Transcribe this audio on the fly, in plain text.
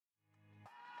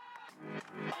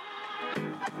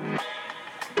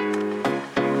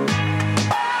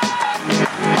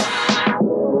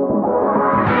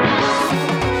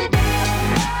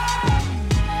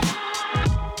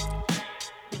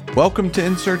Welcome to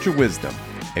In Search of Wisdom,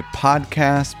 a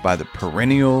podcast by the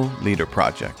Perennial Leader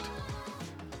Project.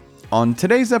 On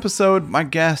today's episode, my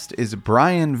guest is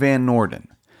Brian Van Noorden,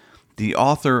 the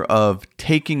author of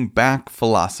Taking Back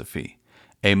Philosophy,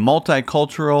 a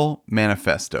Multicultural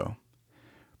Manifesto.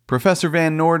 Professor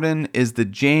Van Noorden is the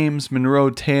James Monroe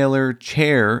Taylor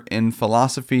Chair in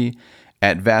Philosophy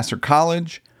at Vassar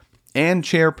College and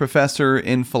Chair Professor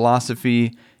in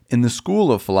Philosophy in the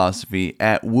School of Philosophy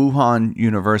at Wuhan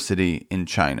University in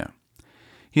China.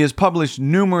 He has published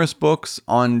numerous books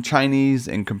on Chinese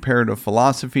and comparative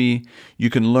philosophy. You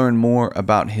can learn more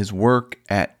about his work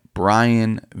at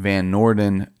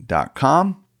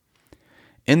brianvannoorden.com.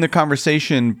 In the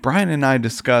conversation, Brian and I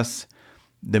discuss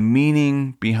the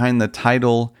meaning behind the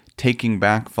title Taking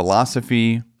Back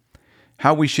Philosophy,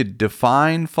 how we should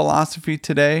define philosophy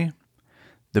today,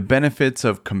 the benefits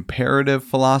of comparative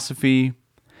philosophy,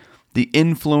 the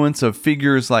influence of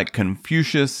figures like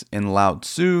Confucius and Lao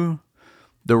Tzu,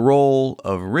 the role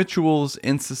of rituals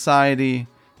in society,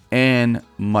 and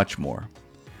much more.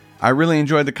 I really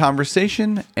enjoyed the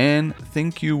conversation and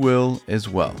think you will as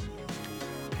well.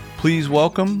 Please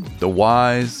welcome the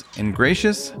wise and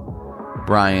gracious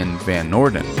Brian Van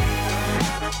Noorden.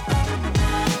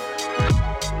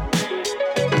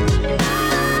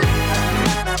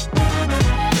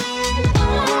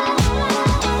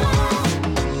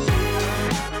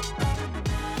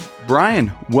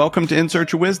 Brian, welcome to In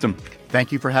Search of Wisdom.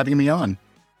 Thank you for having me on.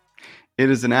 It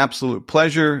is an absolute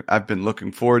pleasure. I've been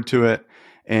looking forward to it.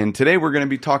 And today we're going to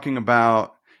be talking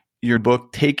about your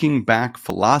book, Taking Back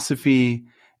Philosophy,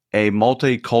 a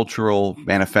Multicultural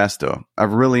Manifesto.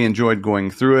 I've really enjoyed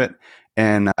going through it,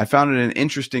 and I found it an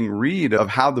interesting read of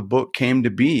how the book came to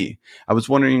be. I was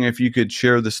wondering if you could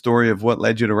share the story of what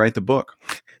led you to write the book.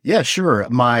 Yeah, sure.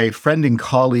 My friend and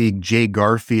colleague Jay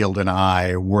Garfield and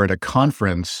I were at a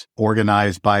conference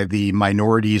organized by the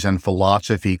Minorities and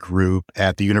Philosophy group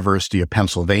at the University of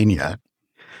Pennsylvania.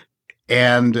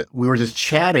 And we were just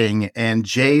chatting, and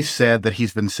Jay said that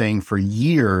he's been saying for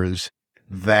years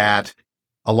that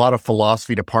a lot of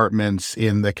philosophy departments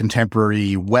in the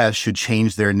contemporary West should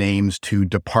change their names to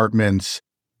departments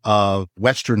of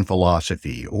Western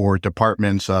philosophy or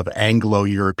departments of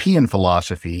Anglo-European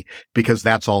philosophy, because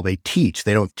that's all they teach.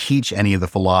 They don't teach any of the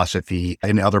philosophy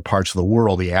in other parts of the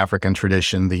world, the African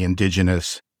tradition, the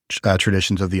indigenous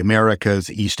traditions of the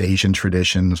Americas, East Asian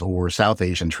traditions, or South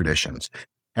Asian traditions.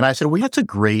 And I said, well, that's a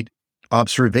great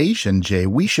observation, Jay.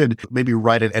 We should maybe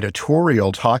write an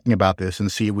editorial talking about this and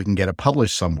see if we can get it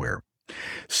published somewhere.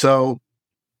 So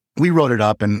we wrote it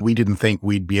up, and we didn't think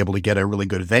we'd be able to get a really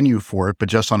good venue for it, but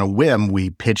just on a whim, we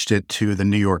pitched it to the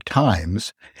New York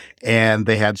Times, and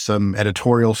they had some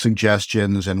editorial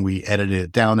suggestions, and we edited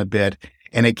it down a bit,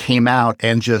 and it came out,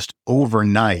 and just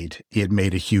overnight, it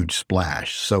made a huge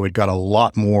splash. So it got a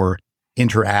lot more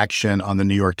interaction on the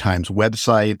New York Times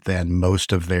website than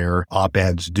most of their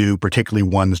op-eds do, particularly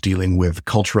ones dealing with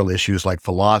cultural issues like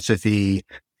philosophy.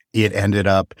 It ended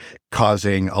up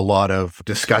causing a lot of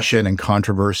discussion and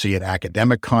controversy at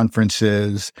academic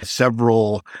conferences.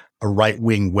 Several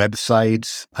right-wing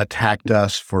websites attacked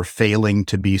us for failing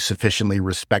to be sufficiently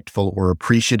respectful or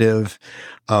appreciative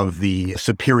of the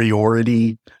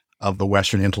superiority of the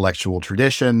Western intellectual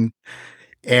tradition.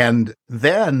 And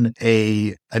then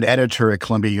an editor at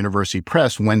Columbia University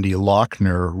Press, Wendy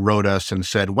Lochner, wrote us and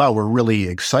said, wow, we're really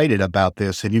excited about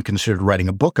this. Have you considered writing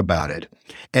a book about it?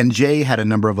 And Jay had a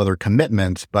number of other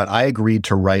commitments, but I agreed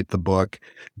to write the book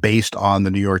based on the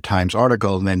New York Times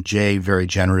article. And then Jay very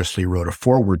generously wrote a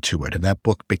foreword to it. And that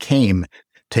book became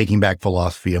Taking Back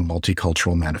Philosophy, a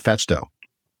Multicultural Manifesto.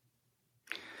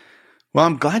 Well,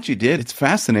 I'm glad you did. It's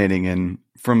fascinating. And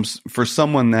for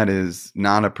someone that is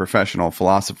not a professional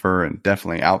philosopher and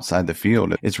definitely outside the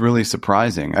field, it's really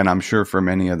surprising. And I'm sure for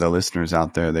many of the listeners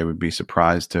out there, they would be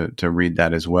surprised to read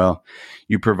that as well.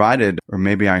 You provided, or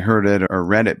maybe I heard it or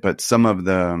read it, but some of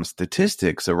the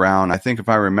statistics around, I think if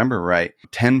I remember right,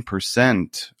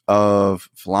 10% of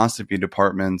philosophy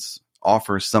departments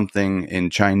offer something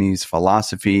in Chinese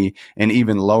philosophy, and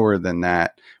even lower than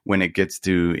that when it gets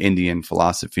to Indian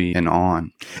philosophy and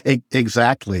on.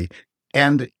 Exactly.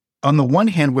 And on the one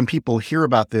hand, when people hear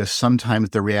about this, sometimes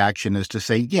the reaction is to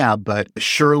say, yeah, but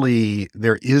surely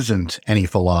there isn't any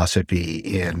philosophy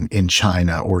in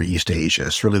China or East Asia.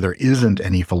 Surely there isn't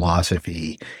any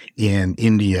philosophy in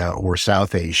India or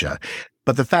South Asia.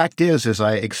 But the fact is, as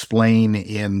I explain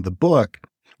in the book,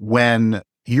 when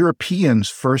Europeans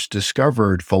first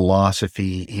discovered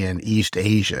philosophy in East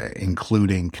Asia,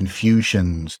 including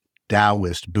Confucians,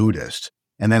 Taoists, Buddhists.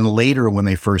 And then later, when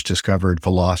they first discovered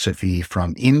philosophy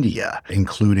from India,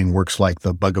 including works like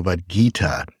the Bhagavad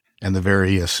Gita and the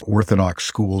various orthodox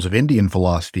schools of Indian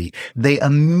philosophy, they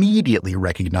immediately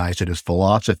recognized it as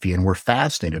philosophy and were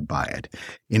fascinated by it.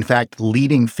 In fact,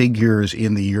 leading figures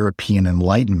in the European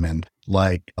Enlightenment,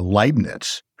 like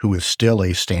Leibniz, who is still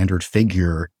a standard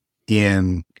figure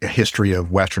in a history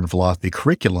of Western philosophy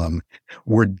curriculum,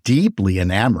 were deeply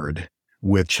enamored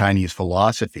with Chinese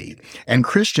philosophy. And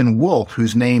Christian Wolff,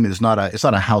 whose name is not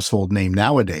a household name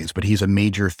nowadays, but he's a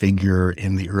major figure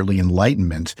in the early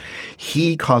Enlightenment,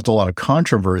 he caused a lot of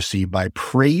controversy by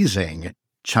praising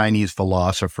Chinese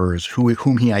philosophers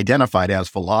whom he identified as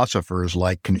philosophers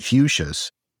like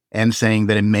Confucius, and saying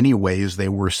that in many ways they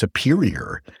were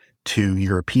superior to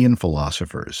European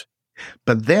philosophers.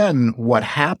 But then what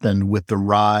happened with the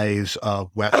rise of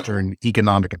Western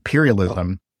economic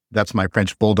imperialism, that's my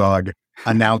French bulldog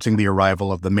announcing the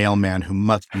arrival of the mailman who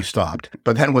must be stopped.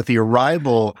 But then with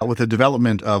the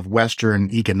development of Western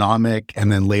economic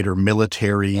and then later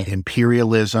military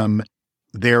imperialism,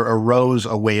 there arose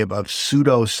a wave of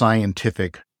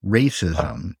pseudo-scientific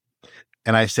racism.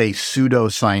 And I say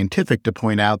pseudo-scientific to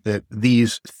point out that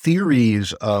these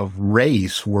theories of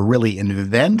race were really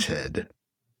invented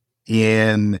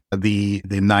in the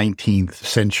 19th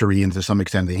century and to some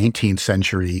extent the 18th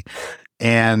century.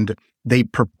 And they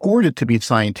purported to be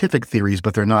scientific theories,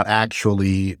 but they're not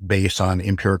actually based on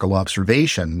empirical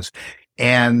observations.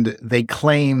 And they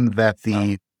claim that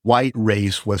the white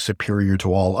race was superior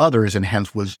to all others and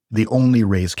hence was the only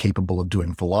race capable of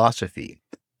doing philosophy.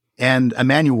 And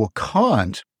Immanuel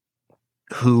Kant,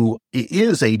 who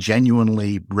is a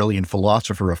genuinely brilliant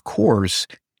philosopher, of course,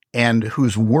 and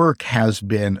whose work has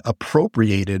been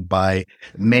appropriated by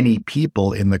many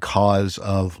people in the cause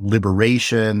of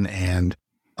liberation and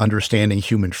understanding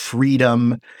human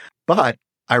freedom. But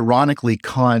ironically,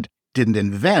 Kant didn't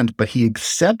invent, but he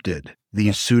accepted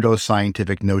these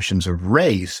pseudo-scientific notions of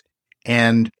race.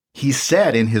 And he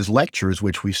said in his lectures,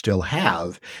 which we still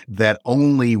have, that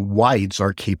only whites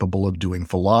are capable of doing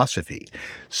philosophy.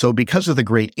 So because of the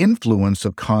great influence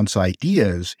of Kant's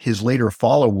ideas, his later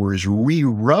followers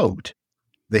rewrote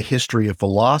the history of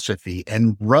philosophy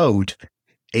and wrote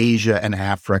Asia and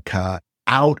Africa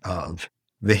out of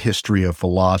the history of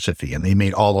philosophy. And they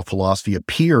made all of philosophy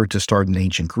appear to start in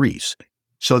ancient Greece.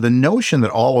 So the notion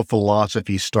that all of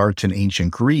philosophy starts in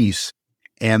ancient Greece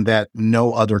and that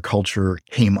no other culture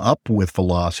came up with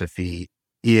philosophy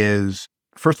is,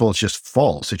 first of all, it's just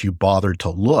false if you bothered to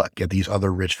look at these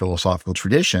other rich philosophical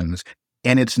traditions.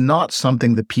 And it's not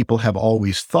something that people have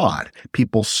always thought.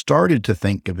 People started to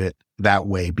think of it that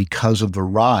way because of the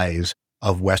rise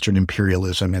of Western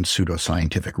imperialism and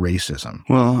pseudoscientific racism.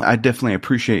 Well, I definitely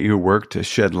appreciate your work to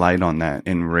shed light on that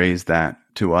and raise that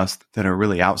to us that are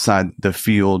really outside the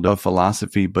field of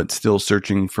philosophy, but still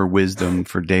searching for wisdom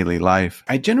for daily life.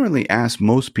 I generally ask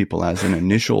most people as an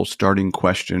initial starting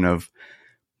question of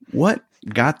what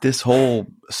got this whole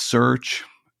search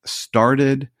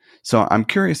started. So I'm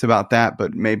curious about that,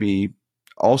 but maybe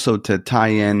also to tie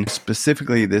in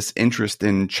specifically this interest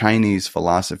in Chinese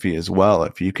philosophy as well,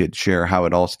 if you could share how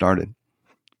it all started.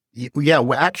 Yeah,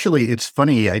 well, actually, it's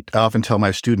funny. I often tell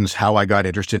my students how I got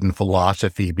interested in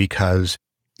philosophy because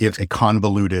it's a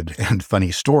convoluted and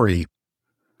funny story.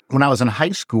 When I was in high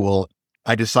school,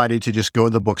 I decided to just go to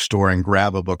the bookstore and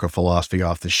grab a book of philosophy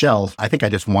off the shelf. I think I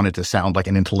just wanted to sound like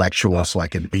an intellectual, so I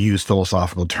could use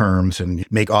philosophical terms and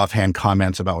make offhand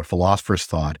comments about what philosophers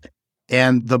thought.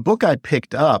 And the book I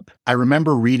picked up, I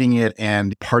remember reading it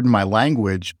and, pardon my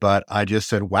language, but I just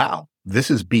said, wow, this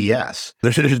is BS.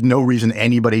 There's no reason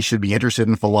anybody should be interested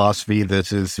in philosophy.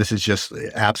 This is just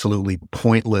absolutely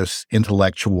pointless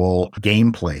intellectual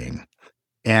game playing.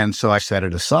 And so I set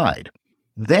it aside.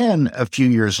 Then a few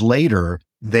years later,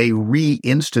 they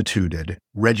reinstituted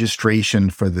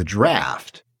registration for the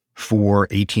draft for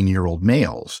 18-year-old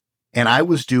males. And I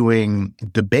was doing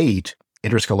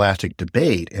interscholastic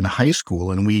debate in high school,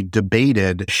 and we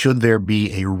debated, should there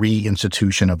be a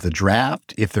reinstitution of the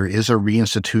draft? If there is a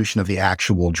reinstitution of the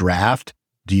actual draft,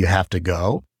 do you have to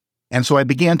go? And so I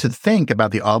began to think about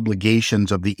the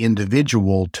obligations of the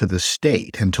individual to the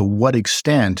state, and to what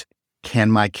extent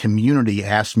can my community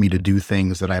ask me to do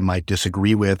things that I might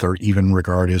disagree with or even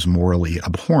regard as morally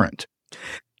abhorrent?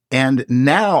 And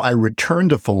now I returned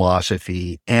to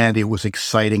philosophy, and it was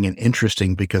exciting and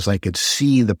interesting because I could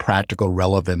see the practical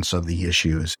relevance of the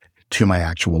issues to my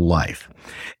actual life.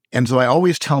 And so I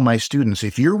always tell my students,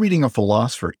 if you're reading a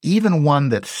philosopher, even one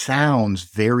that sounds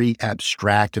very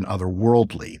abstract and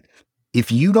otherworldly,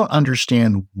 if you don't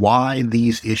understand why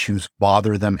these issues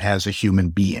bother them as a human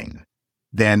being,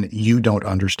 then you don't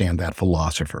understand that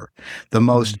philosopher. The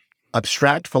most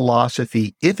abstract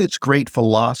philosophy, if it's great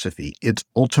philosophy, it's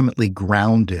ultimately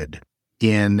grounded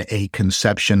in a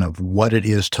conception of what it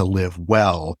is to live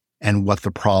well and what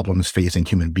the problems facing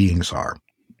human beings are.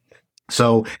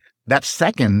 So that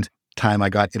second time I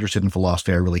got interested in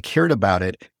philosophy, I really cared about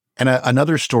it. And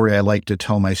another story I like to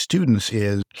tell my students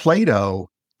is Plato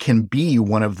can be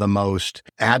one of the most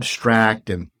abstract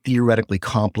and theoretically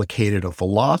complicated of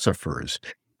philosophers.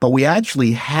 But we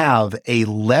actually have a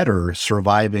letter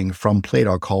surviving from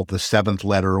Plato called the Seventh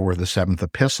Letter or the Seventh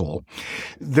Epistle.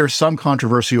 There's some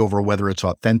controversy over whether it's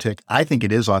authentic. I think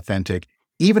it is authentic.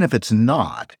 Even if it's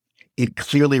not, it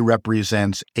clearly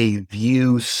represents a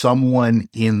view someone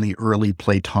in the early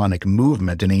Platonic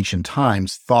movement in ancient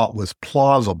times thought was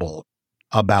plausible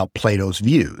about Plato's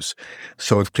views.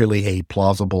 So it's clearly a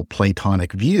plausible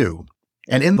Platonic view.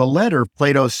 And in the letter,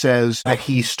 Plato says that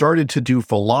he started to do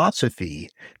philosophy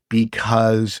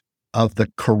because of the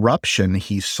corruption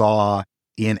he saw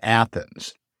in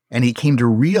Athens. And he came to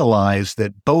realize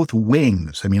that both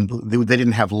wings, I mean, they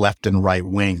didn't have left and right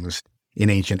wings in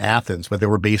ancient Athens, but there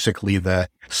were basically the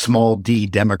small d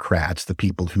democrats, the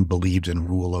people who believed in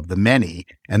rule of the many.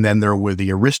 And then there were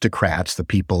the aristocrats, the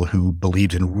people who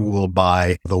believed in rule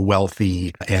by the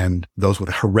wealthy and those with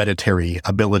hereditary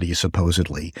ability,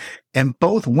 supposedly. And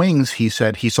both wings, he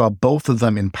said, he saw both of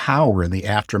them in power in the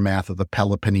aftermath of the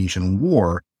Peloponnesian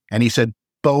War. And he said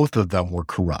both of them were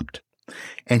corrupt.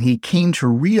 And he came to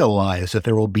realize that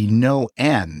there will be no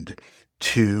end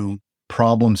to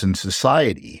problems in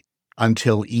society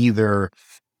until either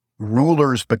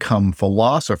rulers become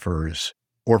philosophers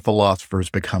or philosophers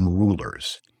become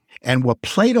rulers. And what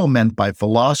Plato meant by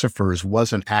philosophers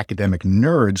wasn't academic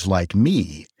nerds like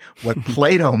me. What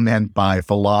Plato meant by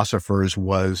philosophers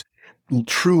was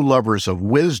true lovers of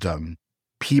wisdom,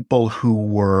 people who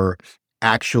were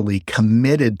actually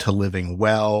committed to living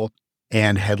well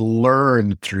and had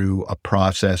learned through a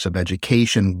process of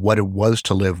education what it was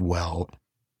to live well,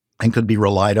 and could be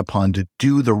relied upon to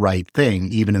do the right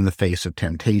thing, even in the face of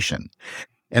temptation.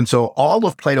 And so all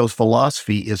of Plato's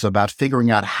philosophy is about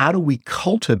figuring out how do we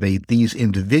cultivate these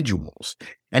individuals.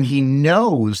 And he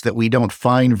knows that we don't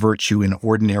find virtue in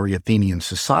ordinary Athenian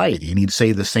society. And he'd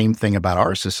say the same thing about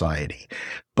our society.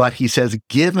 But he says,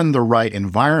 given the right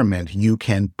environment, you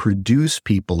can produce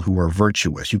people who are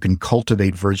virtuous. You can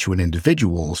cultivate virtue in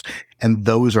individuals. And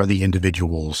those are the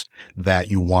individuals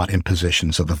that you want in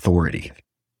positions of authority.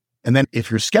 And then if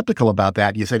you're skeptical about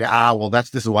that, you say,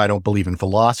 this is why I don't believe in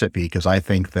philosophy, because I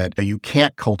think that you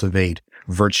can't cultivate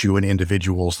virtue in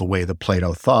individuals the way that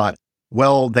Plato thought.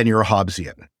 Well, then you're a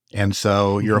Hobbesian. And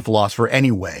so you're a philosopher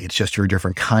anyway. It's just you're a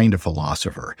different kind of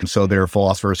philosopher. And so there are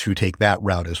philosophers who take that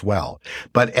route as well.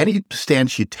 But any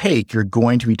stance you take, you're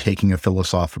going to be taking a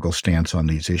philosophical stance on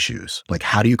these issues. Like,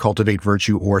 how do you cultivate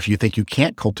virtue? Or if you think you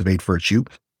can't cultivate virtue,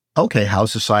 okay,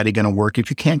 how's society going to work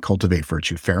if you can't cultivate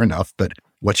virtue? Fair enough. But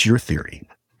what's your theory?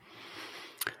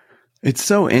 It's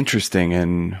so interesting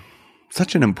and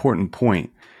such an important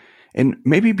point. And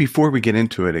maybe before we get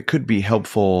into it, it could be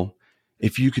helpful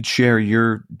if you could share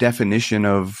your definition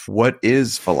of what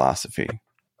is philosophy.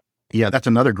 Yeah, that's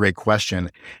another great question.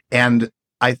 And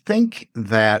I think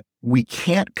that we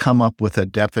can't come up with a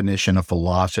definition of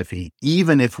philosophy,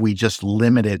 even if we just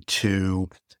limit it to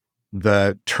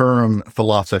the term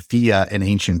philosophia in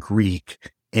ancient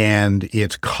Greek and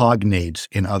its cognates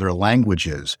in other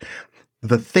languages.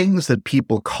 The things that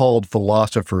people called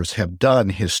philosophers have done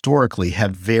historically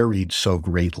have varied so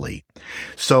greatly.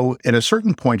 So at a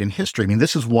certain point in history, I mean,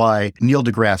 this is why Neil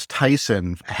deGrasse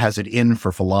Tyson has it in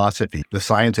for philosophy, the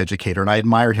science educator. And I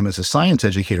admire him as a science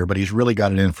educator, but he's really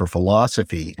got it in for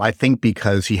philosophy. I think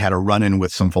because he had a run-in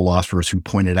with some philosophers who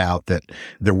pointed out that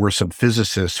there were some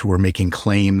physicists who were making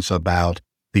claims about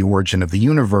the origin of the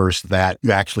universe that you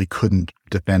actually couldn't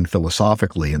defend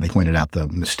philosophically, and they pointed out the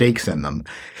mistakes in them.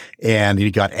 And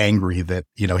he got angry that,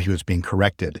 he was being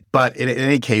corrected. But in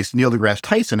any case, Neil deGrasse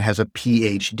Tyson has a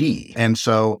PhD. And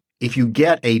so if you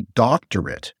get a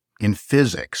doctorate in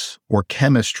physics or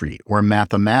chemistry or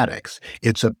mathematics,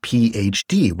 it's a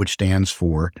PhD, which stands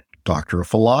for Doctor of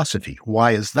Philosophy.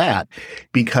 Why is that?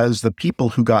 Because the people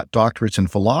who got doctorates in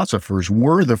philosophers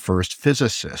were the first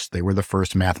physicists. They were the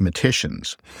first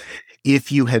mathematicians.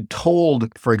 If you had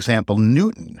told, for example,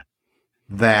 Newton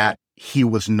that he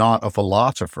was not a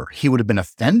philosopher, he would have been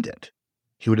offended.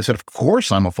 He would have said, of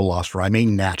course I'm a philosopher. I'm a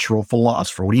natural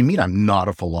philosopher. What do you mean I'm not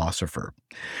a philosopher?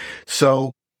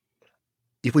 So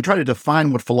if we try to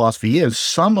define what philosophy is,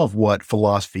 some of what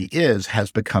philosophy is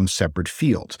has become separate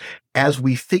fields. As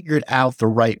we figured out the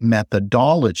right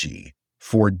methodology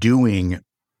for doing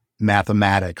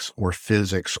mathematics or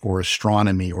physics or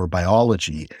astronomy or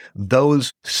biology,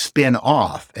 those spin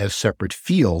off as separate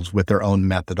fields with their own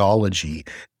methodology.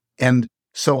 And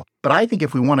so, but I think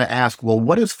if we want to ask, well,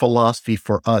 what is philosophy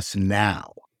for us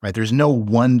now? Right? There's no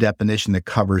one definition that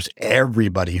covers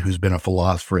everybody who's been a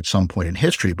philosopher at some point in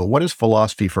history, but what is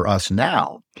philosophy for us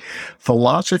now?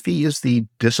 Philosophy is the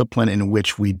discipline in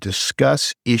which we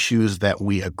discuss issues that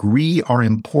we agree are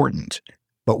important,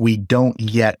 but we don't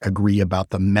yet agree about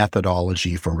the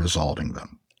methodology for resolving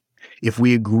them. If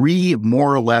we agree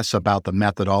more or less about the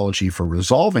methodology for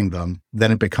resolving them,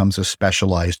 then it becomes a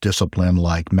specialized discipline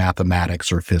like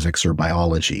mathematics or physics or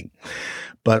biology.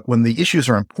 But when the issues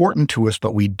are important to us,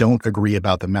 but we don't agree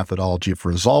about the methodology for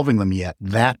resolving them yet,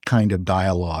 that kind of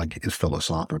dialogue is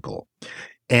philosophical.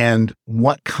 And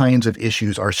what kinds of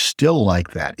issues are still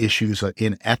like that? Issues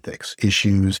in ethics,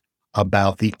 issues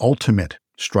about the ultimate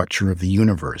structure of the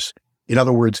universe. In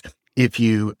other words,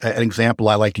 an example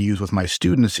I like to use with my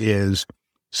students is,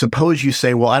 suppose you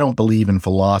say, well, I don't believe in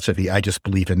philosophy, I just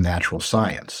believe in natural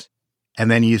science. And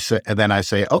then I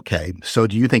say, okay, so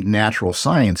do you think natural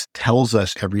science tells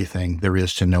us everything there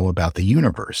is to know about the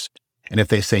universe? And if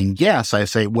they say yes, I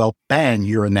say, well, bang,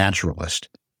 you're a naturalist.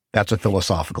 That's a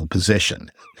philosophical position.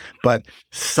 But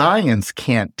science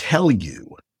can't tell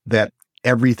you that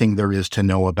everything there is to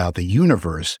know about the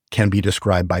universe can be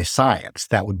described by science.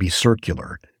 That would be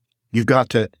circular. You've got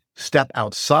to step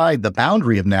outside the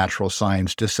boundary of natural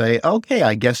science to say, okay,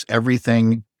 I guess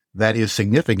everything that is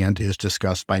significant is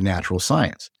discussed by natural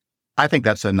science. I think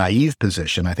that's a naive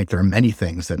position. I think there are many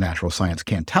things that natural science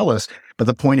can't tell us. But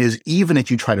the point is, even if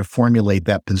you try to formulate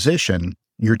that position,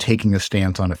 you're taking a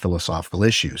stance on a philosophical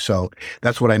issue. So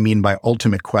that's what I mean by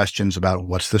ultimate questions about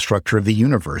what's the structure of the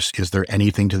universe? Is there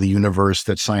anything to the universe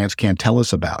that science can't tell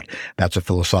us about? That's a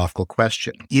philosophical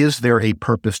question. Is there a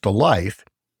purpose to life?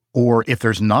 Or if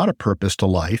there's not a purpose to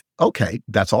life, okay,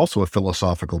 that's also a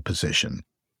philosophical position.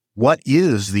 What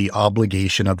is the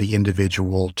obligation of the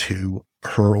individual to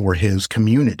her or his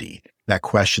community? That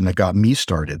question that got me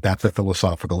started, that's a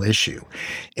philosophical issue.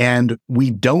 And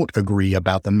we don't agree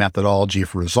about the methodology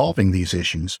for resolving these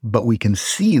issues, but we can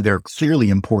see they're clearly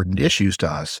important issues to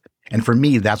us. And for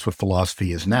me, that's what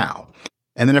philosophy is now.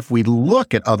 And then if we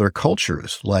look at other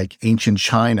cultures like ancient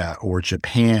China or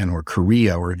Japan or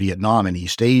Korea or Vietnam and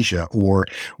East Asia, or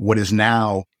what is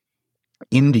now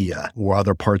India or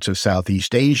other parts of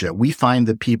Southeast Asia, we find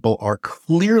that people are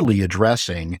clearly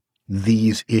addressing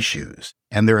these issues,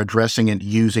 and they're addressing it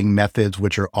using methods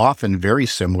which are often very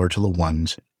similar to the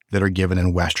ones that are given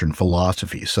in Western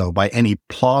philosophy. So by any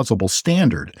plausible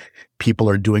standard, people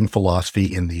are doing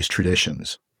philosophy in these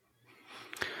traditions.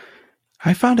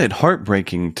 I found it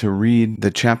heartbreaking to read the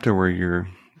chapter where you're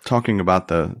talking about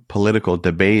the political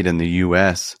debate in the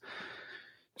U.S.,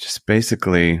 just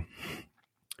basically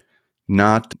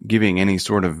not giving any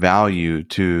sort of value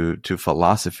to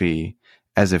philosophy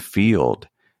as a field.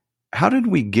 How did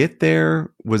we get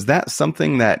there? Was that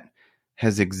something that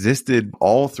has existed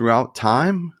all throughout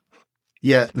time?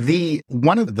 Yeah,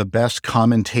 one of the best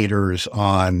commentators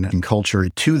on culture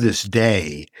to this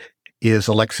day is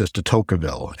Alexis de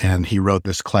Tocqueville, and he wrote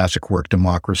this classic work,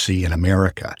 Democracy in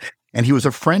America. And he was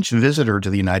a French visitor to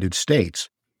the United States,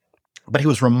 but he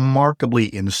was remarkably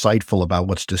insightful about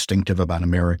what's distinctive about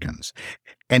Americans.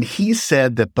 And he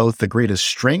said that both the greatest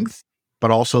strength, but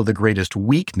also the greatest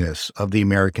weakness of the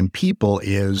American people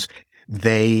is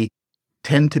they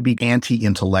tend to be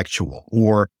anti-intellectual,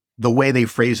 or the way they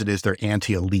phrase it is they're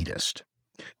anti-elitist.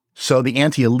 So the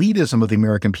anti-elitism of the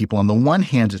American people, on the one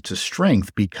hand, it's a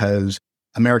strength because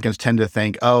Americans tend to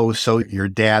think, oh, so your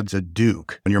dad's a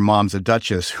duke and your mom's a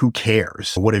duchess, who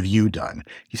cares? What have you done?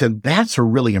 He said, that's a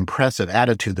really impressive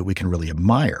attitude that we can really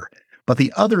admire. But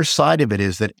the other side of it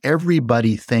is that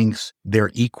everybody thinks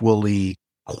they're equally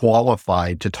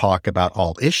qualified to talk about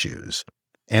all issues.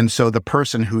 And so the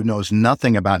person who knows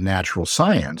nothing about natural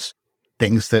science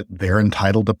thinks that they're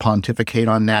entitled to pontificate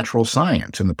on natural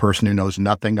science. And the person who knows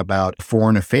nothing about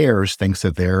foreign affairs thinks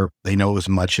that they know as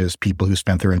much as people who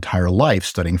spent their entire life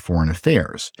studying foreign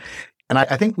affairs. And I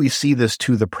think we see this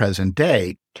to the present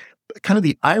day. Kind of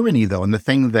the irony, though, and the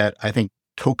thing that I think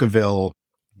Tocqueville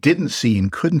didn't see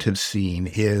and couldn't have seen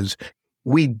is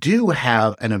we do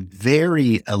have a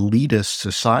very elitist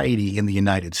society in the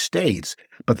United States,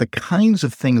 but the kinds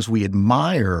of things we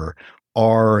admire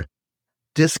are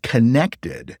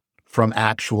disconnected from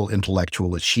actual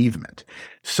intellectual achievement.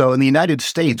 So in the United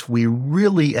States, we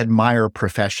really admire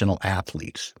professional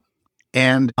athletes.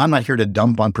 And I'm not here to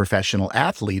dump on professional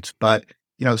athletes, but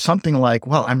something like,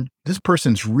 well, this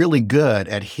person's really good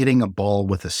at hitting a ball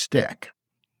with a stick.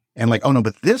 And like, oh no,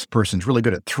 but this person's really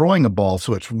good at throwing a ball,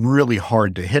 so it's really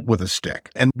hard to hit with a stick.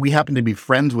 And we happen to be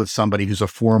friends with somebody who's a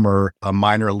former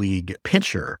minor league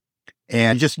pitcher.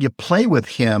 And you play with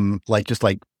him with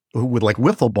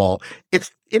wiffle ball. It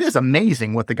is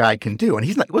amazing what the guy can do. And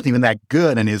wasn't even that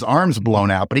good and his arm's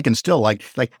blown out, but he can still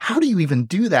how do you even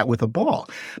do that with a ball?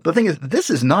 The thing is, this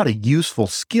is not a useful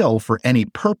skill for any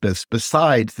purpose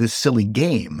besides this silly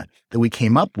game that we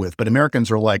came up with. But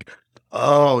Americans are like,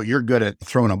 oh, you're good at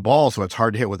throwing a ball, so it's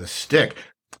hard to hit with a stick.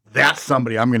 That's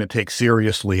somebody I'm going to take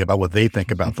seriously about what they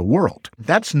think about the world.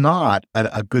 That's not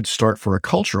a good start for a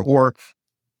culture. Or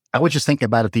I was just thinking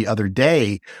about it the other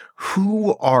day.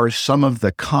 Who are some of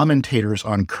the commentators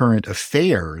on current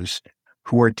affairs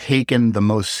who are taken the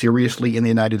most seriously in the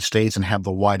United States and have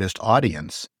the widest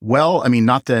audience? Well, I mean,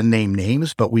 not to name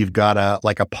names, but we've got a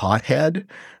pothead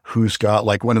who's got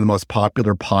one of the most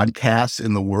popular podcasts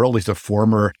in the world. He's a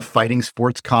former fighting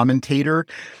sports commentator,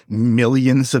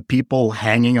 millions of people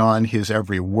hanging on his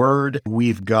every word.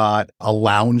 We've got a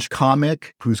lounge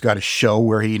comic who's got a show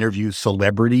where he interviews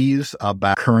celebrities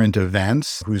about current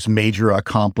events, whose major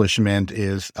accomplishment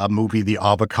is a movie, The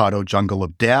Avocado Jungle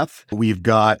of Death. We've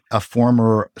got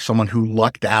someone who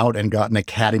lucked out and got an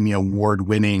Academy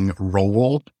Award-winning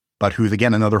role, but who's,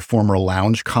 again, another former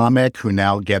lounge comic who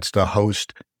now gets to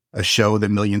host a show that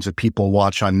millions of people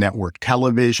watch on network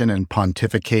television and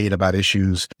pontificate about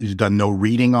issues he's done no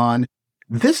reading on.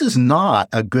 This is not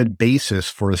a good basis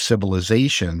for a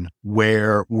civilization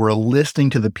where we're listening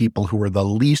to the people who are the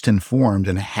least informed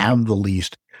and have the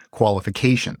least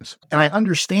qualifications. And I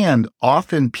understand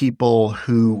often people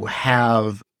who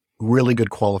have really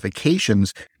good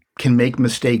qualifications can make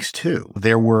mistakes too.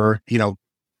 There were,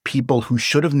 people who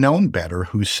should have known better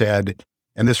who said,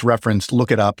 and this reference, look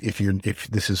it up if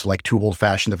this is too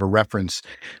old-fashioned of a reference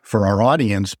for our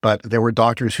audience, but there were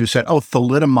doctors who said, oh,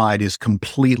 thalidomide is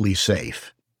completely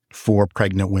safe for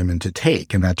pregnant women to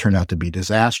take, and that turned out to be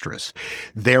disastrous.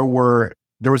 There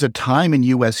was a time in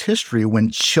U.S. history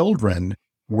when children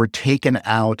were taken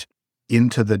out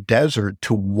into the desert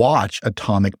to watch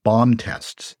atomic bomb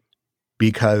tests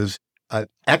because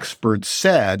experts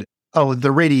said, oh,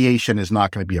 the radiation is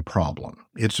not going to be a problem.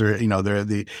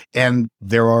 And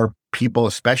there are people,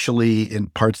 especially in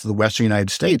parts of the Western United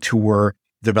States, who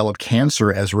developed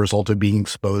cancer as a result of being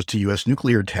exposed to U.S.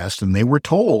 nuclear tests, and they were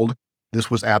told this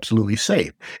was absolutely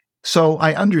safe. So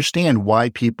I understand why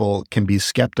people can be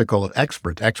skeptical of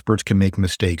experts. Experts can make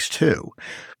mistakes too.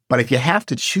 But if you have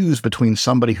to choose between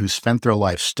somebody who spent their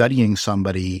life studying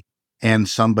somebody and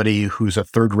somebody who's a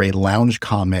third-rate lounge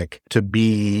comic to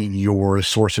be your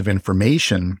source of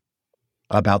information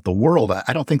about the world,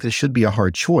 I don't think this should be a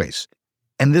hard choice.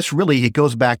 And this really, it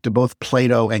goes back to both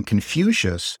Plato and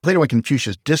Confucius. Plato and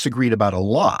Confucius disagreed about a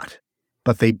lot,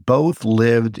 but they both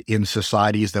lived in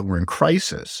societies that were in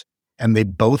crisis. And they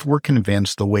both were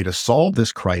convinced the way to solve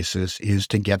this crisis is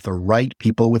to get the right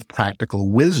people with practical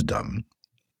wisdom,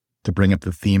 to bring up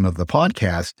the theme of the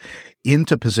podcast,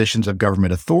 into positions of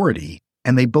government authority.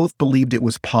 And they both believed it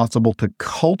was possible to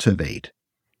cultivate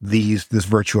this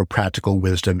virtue of practical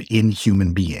wisdom in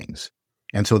human beings.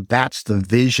 And so that's the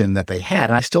vision that they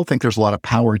had. And I still think there's a lot of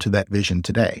power to that vision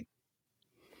today.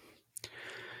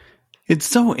 It's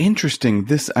so interesting,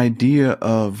 this idea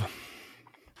of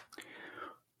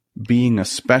being a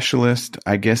specialist,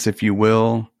 I guess, if you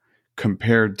will,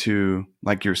 compared to,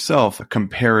 like yourself, a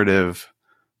comparative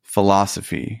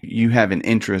philosophy. You have an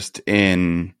interest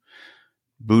in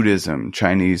Buddhism,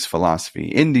 Chinese philosophy,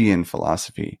 Indian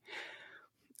philosophy.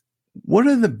 What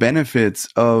are the benefits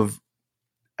of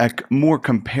a more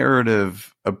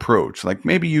comparative approach? Like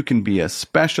maybe you can be a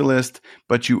specialist,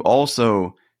 but you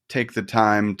also take the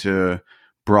time to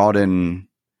broaden,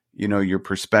 your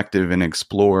perspective and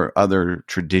explore other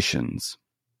traditions.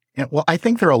 Yeah, well, I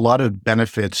think there are a lot of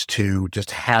benefits to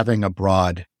just having a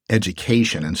broad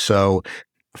education. And so,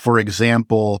 for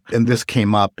example, and this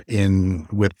came up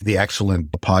with the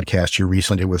excellent podcast you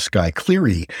recently did with Sky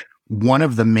Cleary, one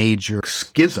of the major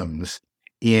schisms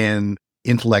in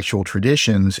intellectual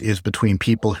traditions is between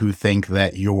people who think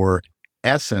that your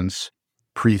essence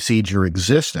precedes your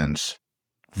existence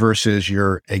versus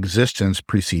your existence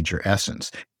precedes your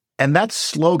essence. And that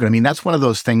slogan, that's one of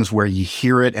those things where you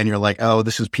hear it and you're like, oh,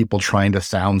 this is people trying to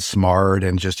sound smart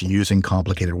and just using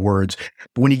complicated words.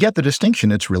 But when you get the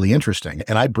distinction, it's really interesting.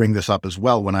 And I bring this up as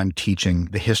well when I'm teaching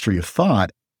the history of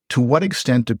thought. To what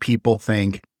extent do people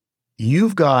think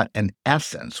you've got an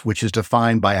essence which is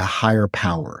defined by a higher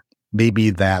power?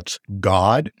 Maybe that's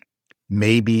God.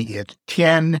 Maybe it's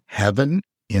Tien, heaven,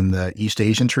 in the East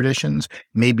Asian traditions.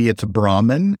 Maybe it's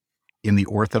Brahman in the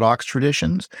Orthodox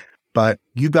traditions. But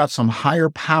you've got some higher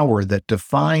power that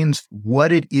defines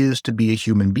what it is to be a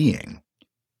human being.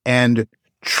 And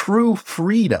true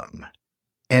freedom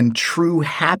and true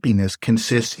happiness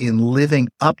consists in living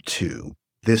up to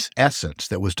this essence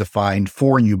that was defined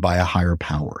for you by a higher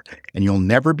power. And you'll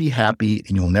never be happy,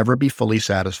 and you'll never be fully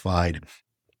satisfied,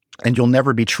 and you'll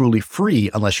never be truly free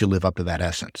unless you live up to that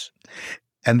essence.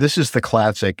 And this is the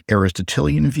classic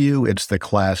Aristotelian view. It's the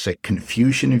classic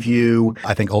Confucian view.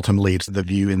 I think ultimately it's the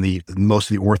view in most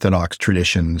of the Orthodox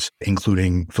traditions,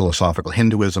 including philosophical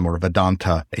Hinduism or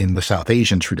Vedanta in the South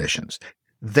Asian traditions.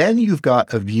 Then you've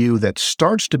got a view that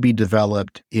starts to be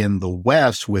developed in the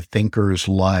West with thinkers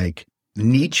like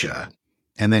Nietzsche,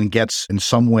 and then gets in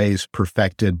some ways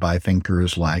perfected by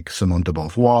thinkers like Simone de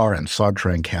Beauvoir and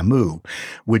Sartre and Camus,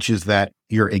 which is that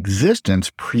your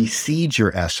existence precedes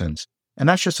your essence. And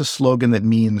that's just a slogan that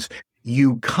means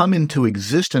you come into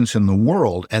existence in the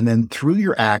world, and then through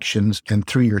your actions and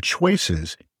through your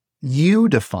choices, you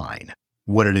define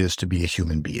what it is to be a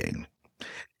human being.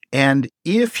 And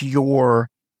if you've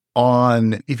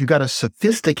got a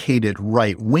sophisticated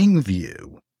right-wing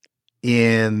view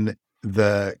in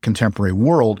the contemporary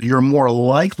world, you're more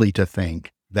likely to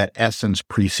think that essence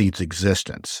precedes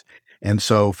existence. And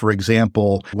so, for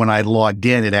example, when I logged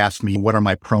in, it asked me, what are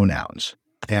my pronouns?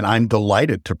 And I'm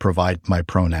delighted to provide my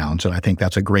pronouns. And I think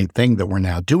that's a great thing that we're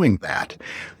now doing that.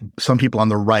 Some people on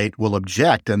the right will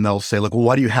object, and they'll say, look, well,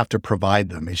 why do you have to provide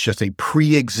them? It's just a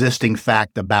pre-existing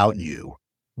fact about you,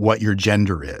 what your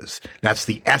gender is. That's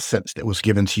the essence that was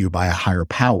given to you by a higher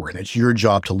power, and it's your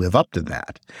job to live up to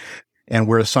that. And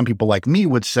whereas some people like me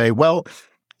would say, well,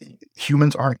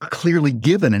 humans aren't clearly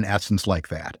given an essence like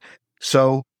that.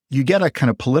 So you get a kind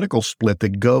of political split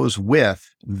that goes with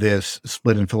this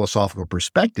split in philosophical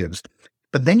perspectives.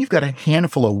 But then you've got a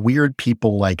handful of weird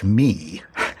people like me.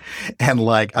 And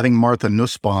like, I think Martha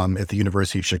Nussbaum at the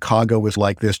University of Chicago is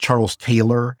like this. Charles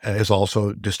Taylor has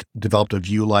also just developed a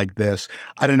view like this.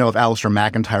 I don't know if Alistair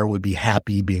McIntyre would be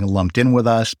happy being lumped in with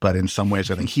us, but in some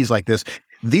ways I think he's like this.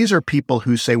 These are people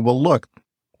who say, well, look,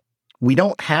 we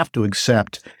don't have to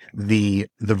accept the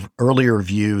earlier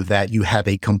view that you have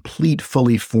a complete,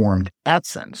 fully formed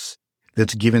essence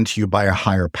that's given to you by a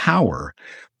higher power.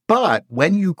 But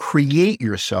when you create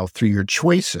yourself through your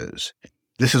choices,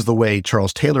 this is the way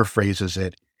Charles Taylor phrases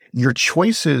it, your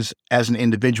choices as an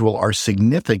individual are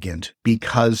significant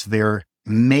because they're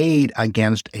made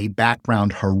against a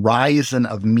background horizon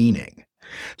of meaning.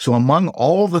 So among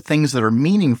all the things that are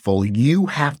meaningful, you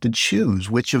have to choose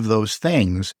which of those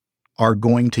things are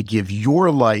going to give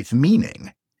your life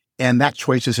meaning. And that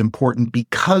choice is important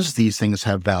because these things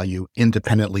have value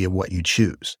independently of what you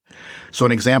choose. So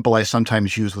an example I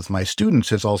sometimes use with my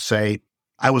students is I'll say,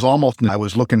 I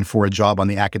was looking for a job on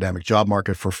the academic job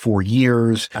market for 4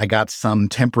 years. I got some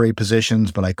temporary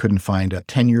positions, but I couldn't find a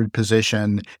tenured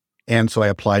position. And so I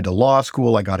applied to law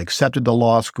school. I got accepted to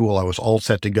law school. I was all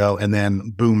set to go. And then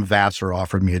boom, Vassar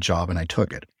offered me a job and I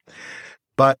took it.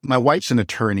 But my wife's an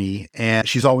attorney and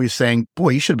she's always saying, boy,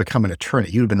 you should have become an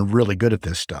attorney. You've been really good at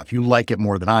this stuff. You like it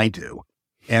more than I do.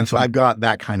 And so I've got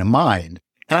that kind of mind.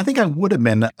 And I think I would have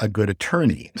been a good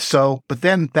attorney. So, but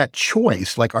then that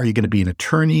choice, like, are you going to be an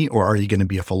attorney or are you going to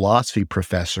be a philosophy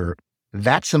professor?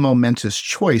 That's a momentous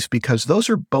choice because those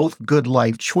are both good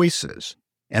life choices.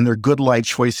 And they're good life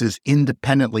choices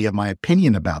independently of my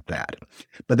opinion about that.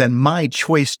 But then my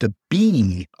choice to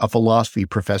be a philosophy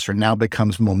professor now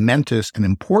becomes momentous and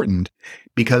important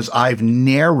because I've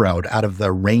narrowed out of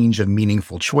the range of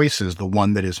meaningful choices the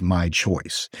one that is my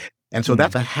choice. And so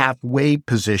that's a halfway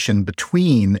position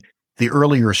between the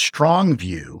earlier strong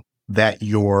view that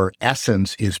your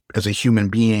essence is as a human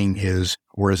being is,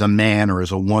 or as a man or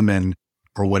as a woman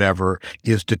or whatever,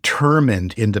 is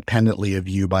determined independently of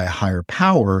you by a higher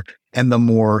power, and the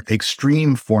more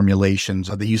extreme formulations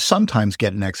that you sometimes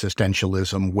get in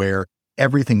existentialism where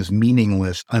everything's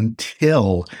meaningless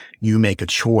until you make a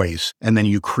choice, and then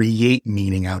you create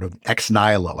meaning out of ex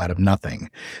nihilo, out of nothing,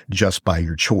 just by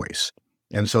your choice.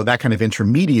 And so that kind of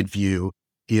intermediate view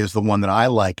is the one that I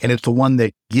like, and it's the one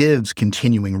that gives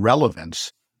continuing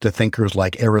relevance to thinkers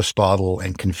like Aristotle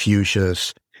and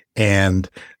Confucius and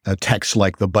texts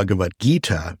like the Bhagavad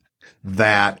Gita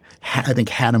that I think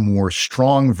had a more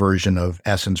strong version of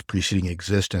essence preceding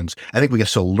existence. I think we can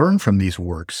still learn from these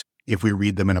works if we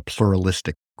read them in a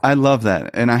pluralistic. I love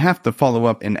that. And I have to follow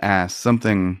up and ask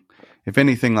something, if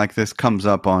anything like this comes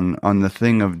up on the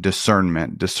thing of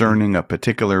discerning a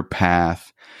particular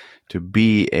path to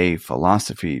be a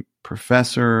philosophy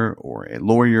professor or a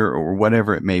lawyer or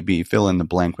whatever it may be, fill in the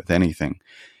blank with anything.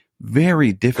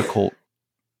 Very difficult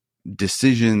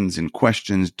decisions and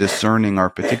questions discerning our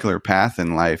particular path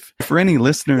in life. For any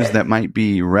listeners that might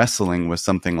be wrestling with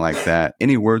something like that,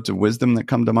 any words of wisdom that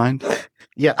come to mind?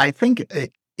 Yeah, I think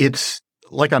it's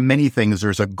like on many things,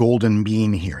 there's a golden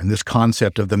mean here. And this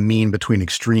concept of the mean between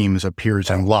extremes appears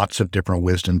in lots of different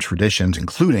wisdom traditions,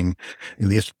 including at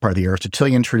least part of the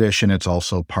Aristotelian tradition. It's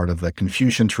also part of the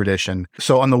Confucian tradition.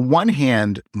 So on the one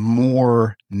hand,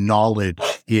 more knowledge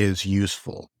is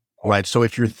useful, right? So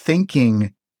if you're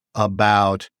thinking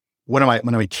about one of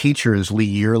my teachers,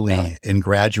 Lee Yearley, in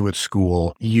graduate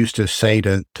school, used to say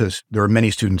to there were many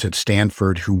students at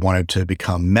Stanford who wanted to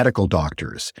become medical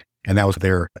doctors. And that was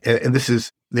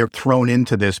they're thrown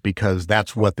into this because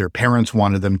that's what their parents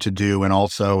wanted them to do. And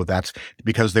also that's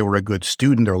because they were a good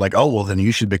student. They're like, oh, well, then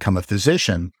you should become a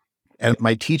physician. And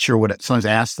my teacher would sometimes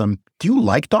ask them, do you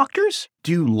like doctors?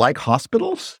 Do you like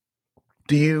hospitals?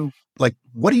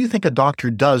 What do you think a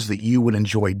doctor does that you would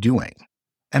enjoy doing?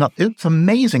 And it's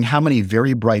amazing how many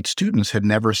very bright students had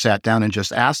never sat down and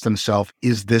just asked themselves,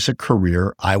 is this a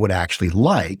career I would actually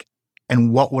like?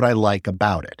 And what would I like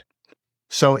about it?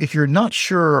 So if you're not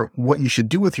sure what you should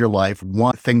do with your life,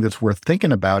 one thing that's worth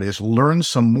thinking about is learn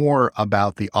some more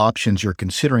about the options you're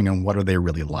considering and what are they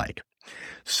really like.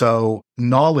 So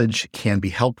knowledge can be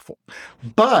helpful.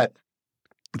 But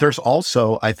there's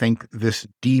also, I think, this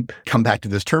deep, come back to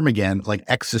this term again, like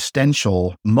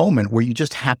existential moment where you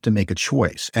just have to make a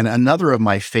choice. And another of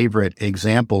my favorite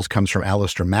examples comes from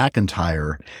Alistair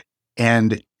McIntyre.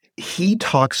 And he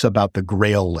talks about the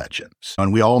Grail legends.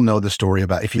 And we all know the story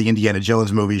about, if you the Indiana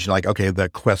Jones movies, you're like, okay, the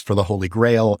quest for the Holy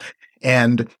Grail.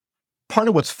 And part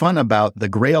of what's fun about the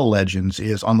Grail legends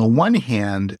is, on the one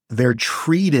hand, they're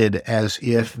treated as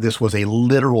if this was a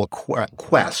literal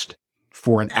quest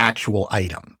for an actual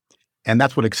item. And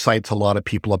that's what excites a lot of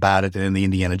people about it. And in the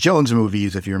Indiana Jones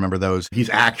movies, if you remember those, he's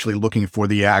actually looking for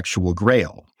the actual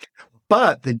Grail.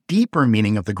 But the deeper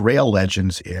meaning of the Grail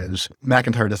legends is,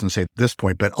 McIntyre doesn't say at this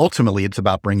point, but ultimately it's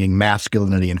about bringing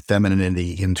masculinity and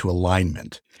femininity into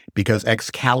alignment. Because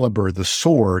Excalibur, the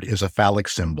sword, is a phallic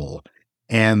symbol,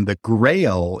 and the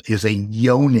Grail is a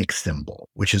yonic symbol,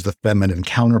 which is the feminine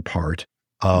counterpart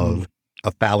of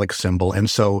a phallic symbol. And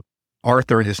so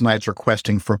Arthur and his knights are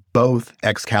questing for both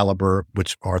Excalibur,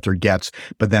 which Arthur gets,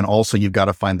 but then also you've got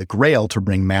to find the Grail to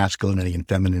bring masculinity and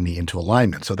femininity into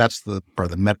alignment. So that's the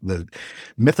part of the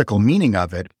mythical meaning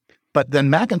of it. But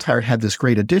then McIntyre had this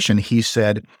great addition. He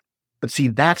said, but see,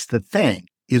 that's the thing,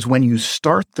 is when you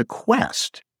start the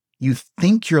quest, you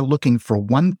think you're looking for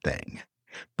one thing,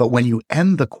 but when you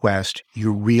end the quest,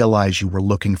 you realize you were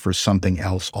looking for something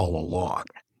else all along.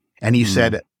 And he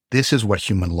said, this is what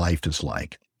human life is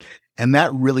like. And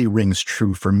that really rings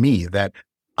true for me, that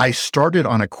I started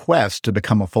on a quest to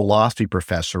become a philosophy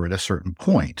professor at a certain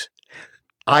point.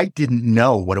 I didn't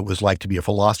know what it was like to be a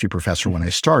philosophy professor when I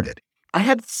started. I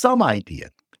had some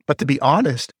idea, but to be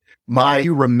honest,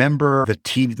 you remember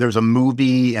there's a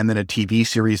movie and then a TV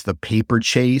series, The Paper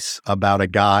Chase, about a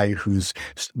guy who's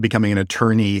becoming an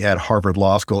attorney at Harvard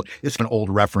Law School. It's an old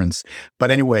reference.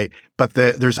 But anyway,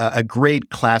 there's a great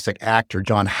classic actor,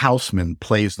 John Houseman,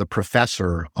 plays the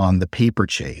professor on The Paper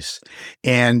Chase.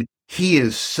 And he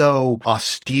is so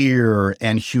austere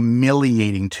and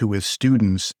humiliating to his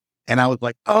students. And I was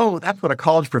like, oh, that's what a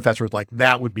college professor is like.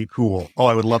 That would be cool. Oh,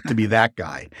 I would love to be that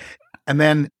guy. And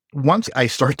then once I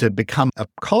started to become a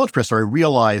college professor, I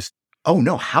realized, oh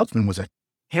no, Houseman was a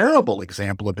terrible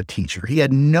example of a teacher. He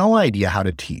had no idea how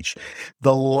to teach.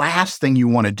 The last thing you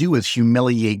want to do is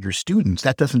humiliate your students.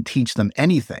 That doesn't teach them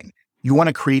anything. You want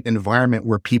to create an environment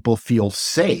where people feel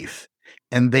safe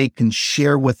and they can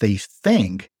share what they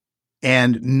think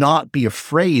and not be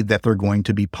afraid that they're going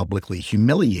to be publicly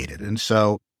humiliated.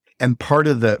 And part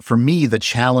of for me, the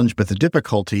challenge, but the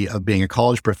difficulty of being a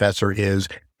college professor is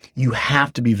you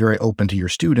have to be very open to your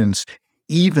students,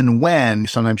 even when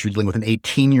sometimes you're dealing with an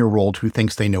 18-year-old who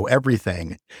thinks they know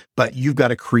everything, but you've got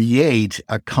to create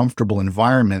a comfortable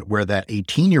environment where that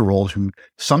 18-year-old who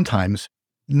sometimes,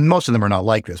 most of them are not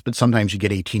like this, but sometimes you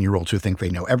get 18-year-olds who think they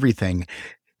know everything.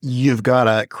 You've got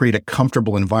to create a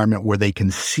comfortable environment where they can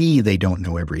see they don't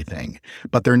know everything,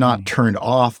 but they're not turned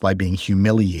off by being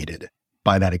humiliated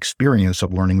by that experience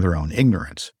of learning their own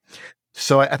ignorance.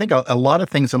 So I think a lot of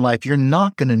things in life, you're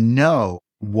not going to know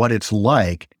what it's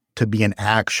like to be an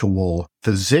actual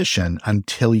physician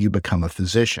until you become a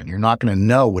physician. You're not going to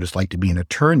know what it's like to be an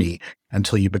attorney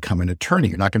until you become an attorney.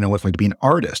 You're not going to know what it's like to be an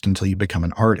artist until you become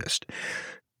an artist.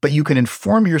 But you can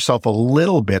inform yourself a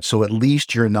little bit so at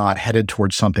least you're not headed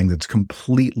towards something that's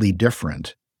completely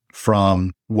different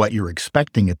from what you're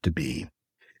expecting it to be.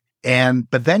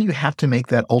 But then you have to make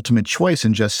that ultimate choice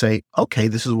and just say, okay,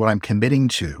 this is what I'm committing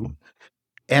to.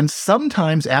 And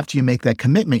sometimes after you make that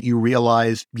commitment, you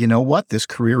realize, you know what, this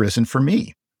career isn't for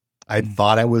me. I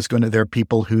thought I was there are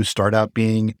people who start out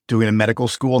doing a medical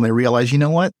school and they realize, you know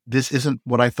what, this isn't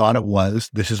what I thought it was.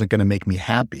 This isn't going to make me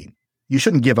happy. You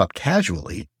shouldn't give up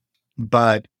casually,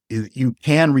 but you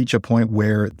can reach a point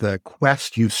where the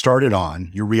quest you've started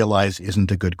on, you realize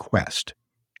isn't a good quest.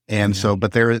 And so,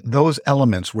 but there are those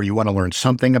elements where you want to learn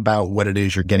something about what it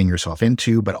is you're getting yourself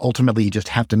into, but ultimately you just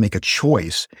have to make a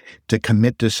choice to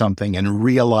commit to something and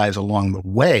realize along the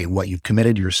way what you've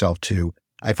committed yourself to.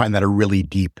 I find that a really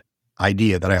deep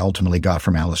idea that I ultimately got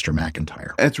from Alistair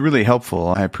McIntyre. It's really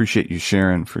helpful. I appreciate you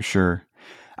sharing for sure.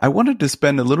 I wanted to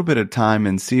spend a little bit of time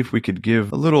and see if we could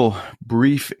give a little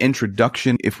brief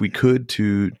introduction, if we could,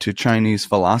 to Chinese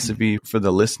philosophy for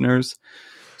the listeners.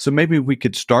 So maybe we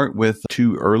could start with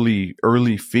two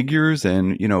early figures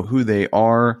and, who they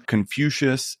are,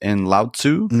 Confucius and Lao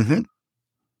Tzu. Mm-hmm.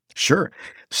 Sure.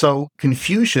 So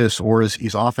Confucius, or as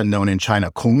he's often known in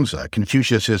China, Kongzi,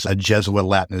 Confucius is a Jesuit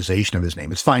Latinization of his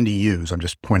name. It's fine to use. I'm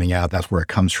just pointing out that's where it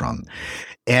comes from.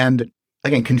 And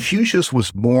again, Confucius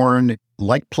was born,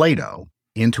 like Plato,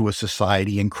 into a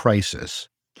society in crisis.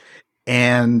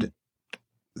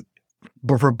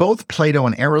 But for both Plato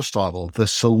and Aristotle, the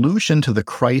solution to the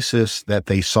crisis that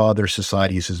they saw their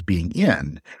societies as being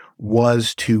in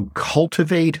was to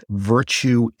cultivate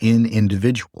virtue in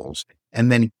individuals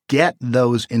and then get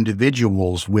those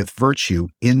individuals with virtue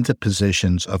into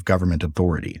positions of government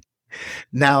authority.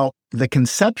 Now, the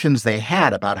conceptions they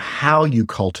had about how you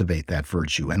cultivate that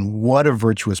virtue and what a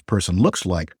virtuous person looks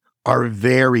like are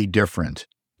very different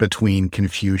between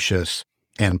Confucius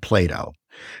and Plato.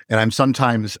 And I'm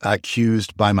sometimes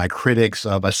accused by my critics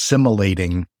of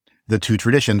assimilating the two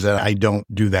traditions, and I don't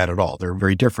do that at all. They're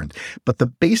very different. But the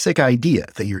basic idea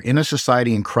that you're in a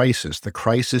society in crisis, the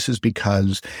crisis is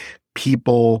because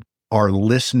people are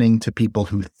listening to people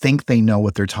who think they know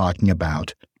what they're talking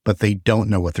about, but they don't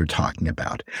know what they're talking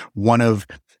about. One of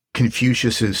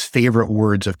Confucius's favorite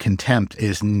words of contempt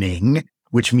is ning,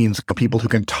 which means people who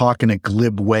can talk in a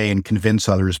glib way and convince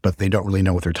others, but they don't really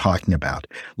know what they're talking about.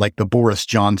 Like the Boris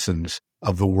Johnsons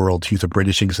of the world, to use a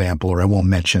British example, or I won't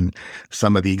mention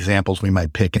some of the examples we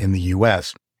might pick in the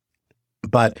US.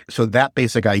 But so that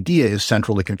basic idea is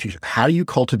central to Confucius. How do you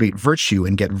cultivate virtue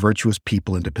and get virtuous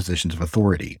people into positions of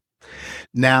authority?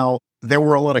 Now, there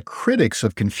were a lot of critics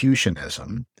of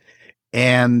Confucianism,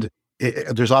 and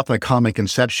there's often a common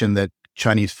conception that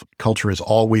Chinese culture has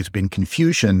always been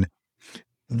Confucian.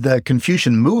 The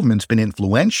Confucian movement's been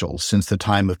influential since the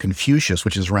time of Confucius,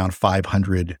 which is around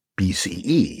 500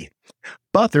 BCE.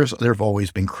 But there have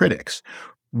always been critics.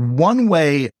 One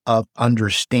way of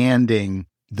understanding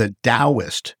the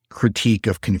Taoist critique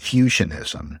of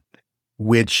Confucianism,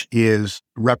 which is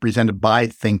represented by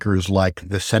thinkers like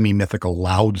the semi-mythical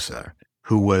Lao Tzu,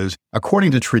 who was,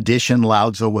 according to tradition,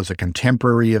 Lao Tzu was a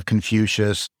contemporary of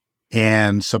Confucius.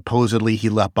 And supposedly he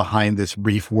left behind this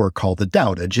brief work called the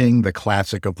Tao Te Ching, the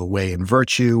classic of the way and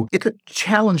virtue. It's a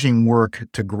challenging work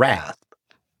to grasp.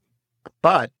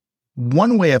 But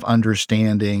one way of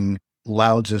understanding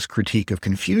Lao Tzu's critique of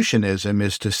Confucianism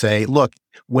is to say, look,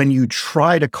 when you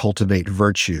try to cultivate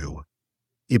virtue,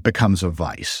 it becomes a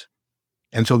vice.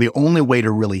 And so the only way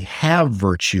to really have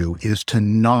virtue is to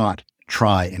not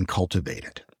try and cultivate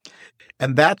it.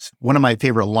 And that's one of my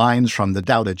favorite lines from the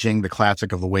Tao Te Ching, the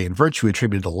classic of the way and virtue,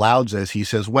 attributed to Lao Tzu. He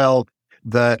says, well,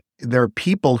 there are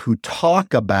people who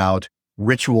talk about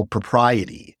ritual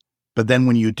propriety, but then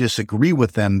when you disagree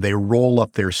with them, they roll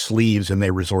up their sleeves and they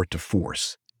resort to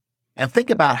force. And think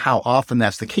about how often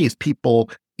that's the case. People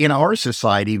in our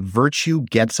society, virtue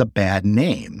gets a bad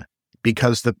name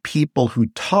because the people who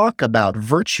talk about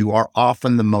virtue are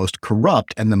often the most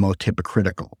corrupt and the most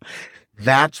hypocritical.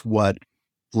 That's what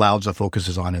Lao Tzu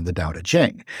focuses on in the Tao Te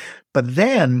Ching. But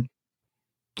then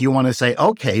you want to say,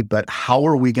 okay, but how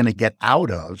are we going to get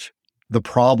out of the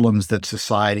problems that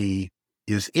society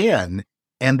is in?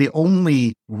 And the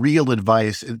only real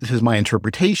advice, this is my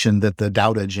interpretation, that the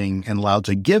Tao Te Ching and Lao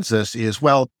Tzu gives us is,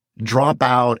 well, drop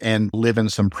out and live in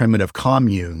some primitive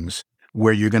communes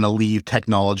where you're going to leave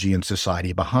technology and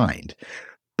society behind.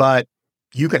 But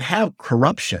you could have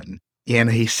corruption in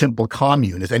a simple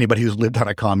commune, as anybody who's lived on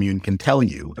a commune can tell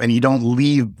you. And you don't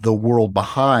leave the world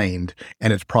behind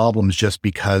and its problems just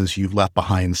because you've left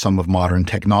behind some of modern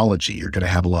technology. You're going to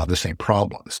have a lot of the same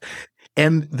problems.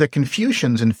 And the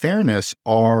Confucians, in fairness,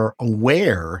 are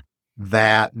aware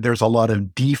that there's a lot of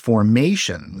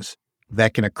deformations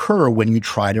that can occur when you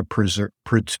try to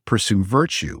pursue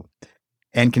virtue.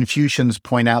 And Confucians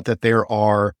point out that there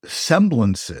are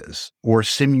semblances or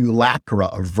simulacra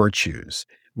of virtues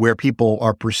where people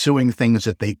are pursuing things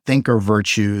that they think are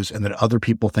virtues and that other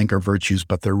people think are virtues,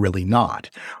 but they're really not.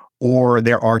 Or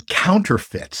there are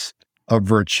counterfeits of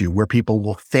virtue where people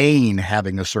will feign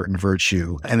having a certain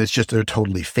virtue and it's just they're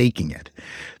totally faking it.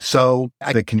 So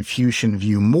the Confucian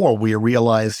view more, we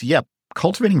realize, yep,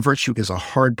 cultivating virtue is a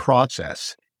hard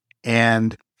process.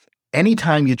 And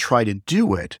anytime you try to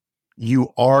do it, you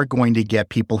are going to get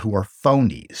people who are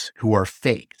phonies, who are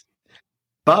fake.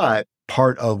 But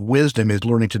part of wisdom is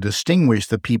learning to distinguish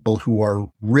the people who are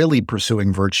really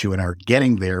pursuing virtue and are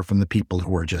getting there from the people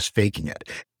who are just faking it.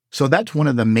 So that's one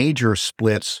of the major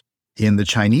splits in the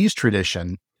Chinese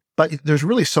tradition, but there's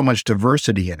really so much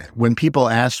diversity in it. When people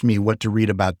ask me what to read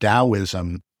about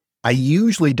Taoism, I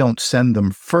usually don't send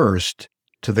them first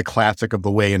to the classic of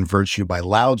The Way and Virtue by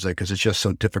Lao Tzu because it's just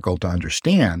so difficult to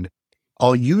understand.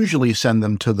 I'll usually send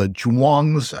them to the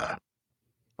Zhuangzi,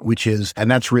 which is, and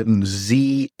that's written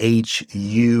Zhuangzi.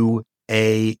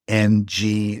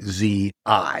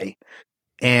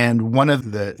 And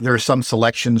there are some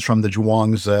selections from the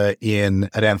Zhuangzi in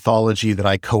an anthology that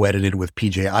I co-edited with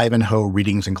P.J. Ivanhoe,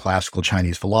 Readings in Classical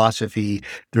Chinese Philosophy.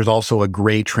 There's also a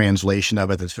great translation of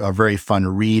it that's a very fun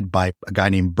read by a guy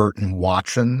named Burton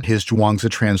Watson. His Zhuangzi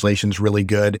translation is really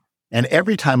good. And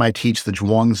every time I teach the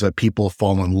Zhuangzi, people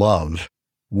fall in love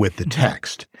with the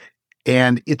text.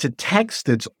 And it's a text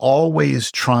that's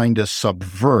always trying to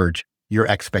subvert your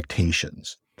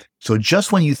expectations. So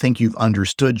just when you think you've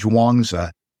understood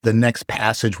Zhuangzi, the next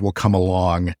passage will come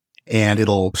along and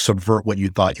it'll subvert what you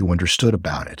thought you understood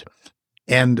about it.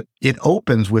 And it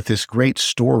opens with this great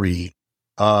story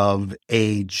of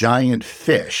a giant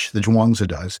fish, the Zhuangzi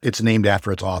does. It's named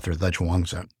after its author, the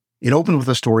Zhuangzi. It opens with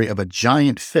a story of a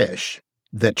giant fish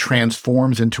that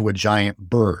transforms into a giant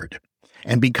bird.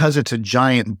 And because it's a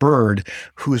giant bird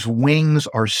whose wings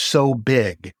are so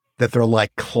big that they're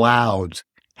like clouds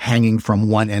hanging from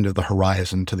one end of the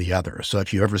horizon to the other. So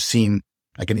if you've ever seen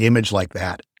like an image like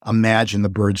that, imagine the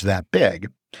bird's that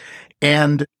big.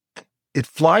 And it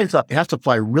flies up, it has to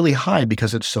fly really high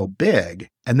because it's so big.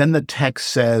 And then the text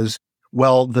says,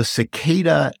 well, the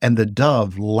cicada and the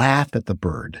dove laugh at the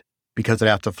bird because it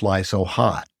has to fly so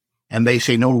high. And they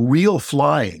say, no, real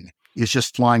flying is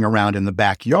just flying around in the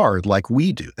backyard like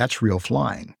we do. That's real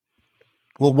flying.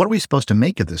 Well, what are we supposed to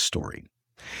make of this story?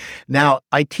 Now,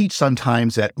 I teach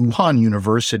sometimes at Wuhan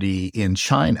University in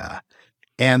China,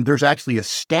 and there's actually a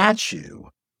statue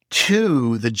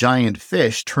to the giant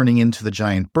fish turning into the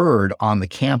giant bird on the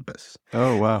campus.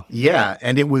 Oh, wow. Yeah,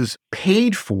 and it was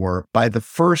paid for by the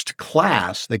first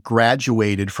class that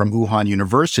graduated from Wuhan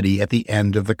University at the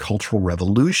end of the Cultural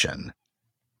Revolution.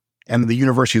 And the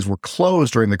universities were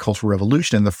closed during the Cultural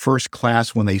Revolution, and the first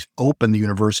class, when they opened the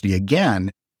university again,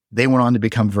 they went on to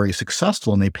become very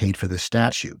successful and they paid for this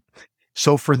statue.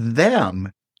 So for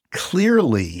them,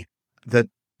 clearly the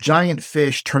giant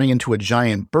fish turning into a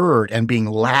giant bird and being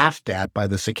laughed at by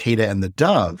the cicada and the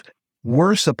dove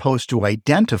were supposed to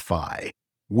identify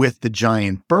with the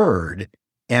giant bird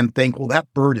and think, well,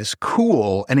 that bird is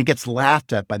cool. And it gets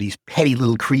laughed at by these petty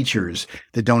little creatures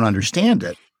that don't understand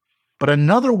it. But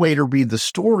another way to read the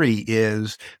story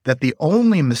is that the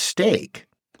only mistake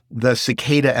the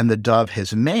cicada and the dove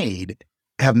have made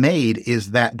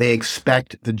is that they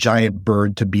expect the giant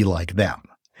bird to be like them.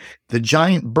 The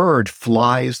giant bird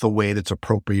flies the way that's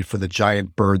appropriate for the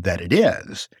giant bird that it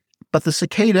is, but the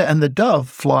cicada and the dove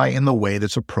fly in the way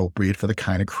that's appropriate for the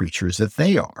kind of creatures that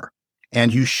they are.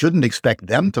 And you shouldn't expect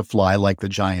them to fly like the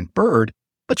giant bird,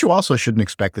 but you also shouldn't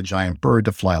expect the giant bird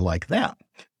to fly like them.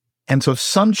 And so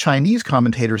some Chinese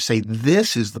commentators say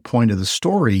this is the point of the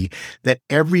story, that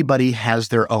everybody has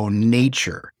their own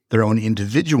nature, their own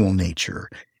individual nature,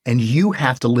 and you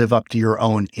have to live up to your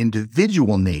own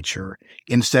individual nature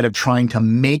instead of trying to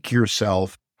make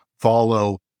yourself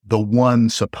follow the one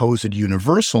supposed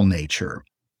universal nature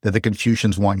that the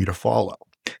Confucians want you to follow.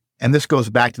 And this goes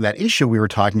back to that issue we were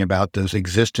talking about. Does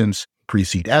existence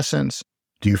precede essence?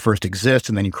 Do you first exist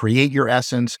and then you create your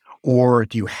essence? Or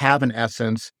do you have an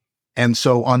essence? And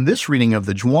so on this reading of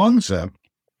the Zhuangzi,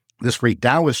 this great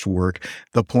Taoist work,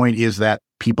 the point is that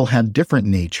people have different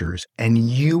natures and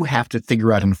you have to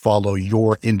figure out and follow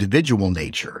your individual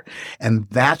nature. And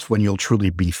that's when you'll truly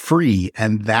be free.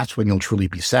 And that's when you'll truly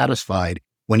be satisfied,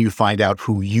 when you find out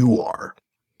who you are.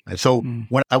 And so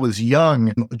when I was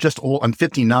young, I'm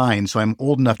 59, so I'm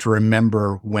old enough to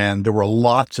remember when there were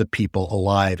lots of people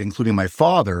alive, including my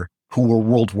father, who were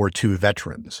World War II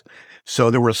veterans.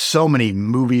 So there were so many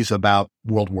movies about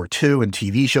World War II and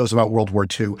TV shows about World War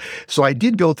II. So I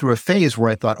did go through a phase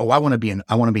where I thought, I want to be an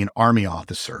Army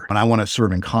officer and I want to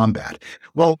serve in combat.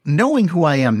 Well, knowing who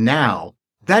I am now,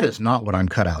 that is not what I'm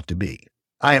cut out to be.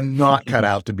 I am not cut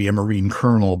out to be a Marine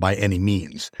colonel by any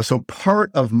means. So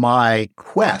part of my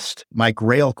quest, my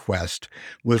Grail quest,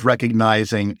 was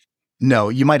recognizing, no,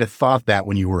 you might have thought that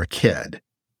when you were a kid.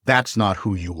 That's not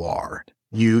who you are.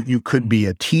 You could be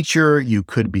a teacher, you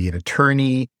could be an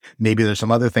attorney, maybe there's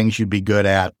some other things you'd be good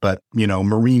at, but,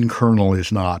 Marine colonel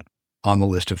is not on the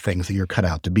list of things that you're cut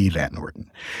out to be, Van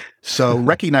Norden. So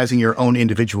recognizing your own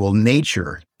individual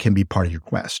nature can be part of your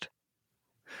quest.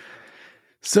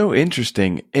 So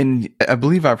interesting. And I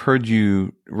believe I've heard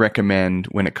you recommend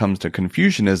when it comes to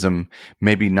Confucianism,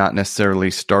 maybe not necessarily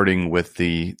starting with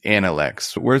the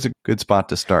Analects. Where's a good spot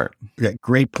to start? Yeah,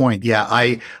 great point.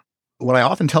 Yeah, what I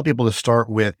often tell people to start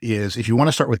with is if you want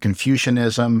to start with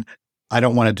Confucianism, I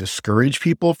don't want to discourage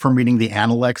people from reading the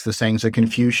Analects, the sayings of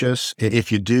Confucius.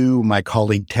 If you do, my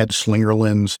colleague Ted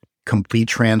Slingerland's complete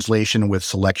translation with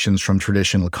selections from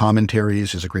traditional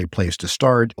commentaries is a great place to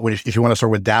start. If you want to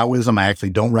start with Taoism, I actually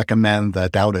don't recommend the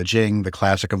Tao Te Ching, the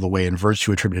classic of the way and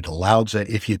virtue attributed to Lao Tzu.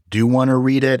 If you do want to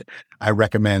read it, I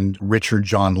recommend Richard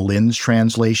John Lynn's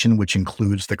translation, which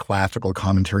includes the classical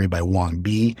commentary by Wang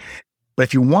Bi. But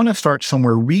if you want to start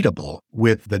somewhere readable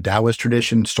with the Taoist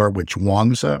tradition, start with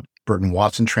Zhuangzi. Burton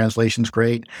Watson translation's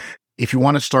great. If you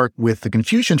want to start with the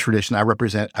Confucian tradition, I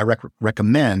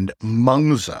recommend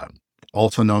Mengzi,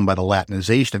 also known by the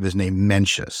Latinization of his name,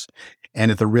 Mencius.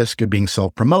 And at the risk of being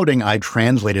self-promoting, I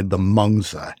translated the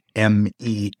Mengzi,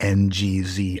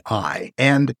 Mengzi.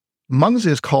 And Mengzi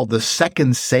is called the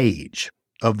second sage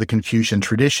of the Confucian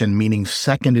tradition, meaning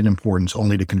second in importance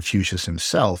only to Confucius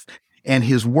himself. And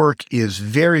his work is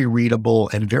very readable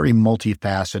and very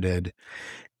multifaceted.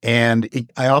 And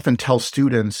I often tell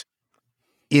students,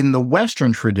 in the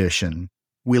Western tradition,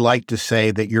 we like to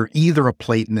say that you're either a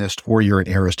Platonist or you're an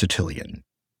Aristotelian.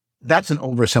 That's an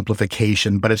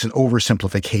oversimplification, but it's an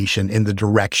oversimplification in the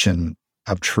direction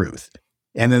of truth.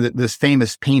 And then this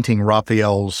famous painting,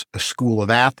 Raphael's School of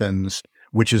Athens,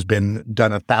 which has been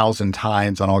done 1,000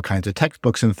 times on all kinds of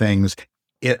textbooks and things,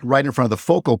 right in front of the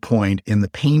focal point in the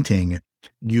painting,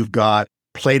 you've got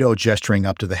Plato gesturing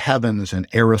up to the heavens and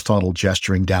Aristotle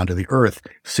gesturing down to the earth,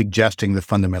 suggesting the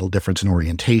fundamental difference in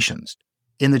orientations.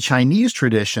 In the Chinese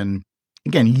tradition,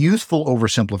 again, useful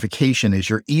oversimplification is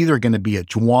you're either going to be a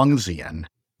Zhuangzian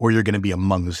or you're going to be a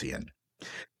Mengzian.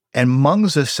 And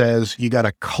Mengzi says you got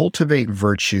to cultivate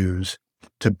virtues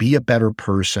to be a better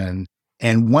person.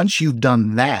 And once you've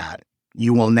done that,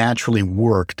 you will naturally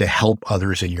work to help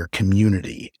others in your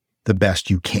community the best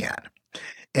you can.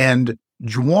 And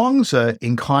Zhuangzi,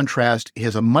 in contrast,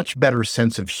 has a much better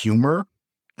sense of humor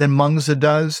than Mengzi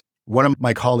does. One of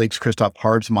my colleagues, Christoph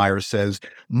Harbsmeyer, says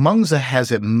Mengzi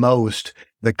has at most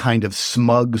the kind of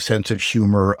smug sense of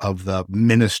humor of the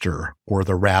minister or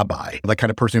the rabbi, the kind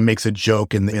of person who makes a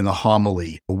joke in the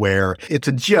homily where it's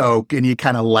a joke and you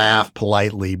kind of laugh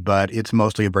politely, but it's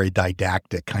mostly a very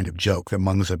didactic kind of joke that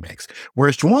Mengzi makes.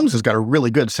 Whereas Zhuangzi's got a really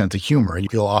good sense of humor, and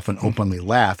you'll often openly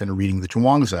laugh in reading the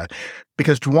Zhuangzi,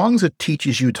 because Zhuangzi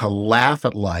teaches you to laugh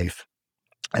at life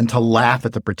and to laugh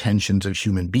at the pretensions of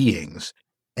human beings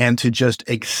and to just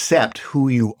accept who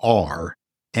you are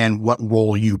and what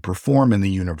role you perform in the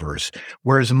universe.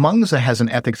 Whereas Mengzi has an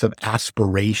ethics of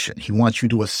aspiration. He wants you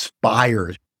to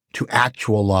aspire to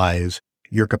actualize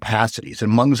your capacities.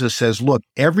 And Mengzi says, look,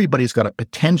 everybody's got a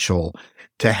potential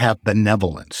to have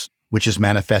benevolence, which is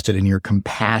manifested in your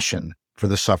compassion for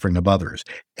the suffering of others.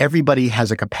 Everybody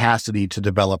has a capacity to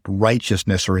develop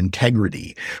righteousness or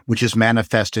integrity, which is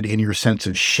manifested in your sense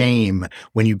of shame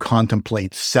when you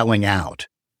contemplate selling out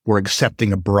or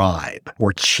accepting a bribe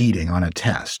or cheating on a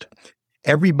test.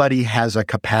 Everybody has a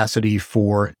capacity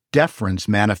for deference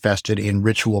manifested in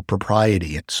ritual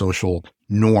propriety and social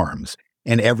norms.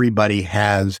 And everybody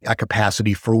has a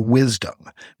capacity for wisdom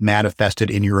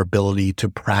manifested in your ability to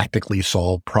practically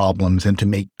solve problems and to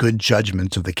make good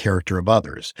judgments of the character of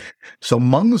others. So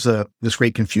Mengzi, this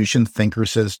great Confucian thinker,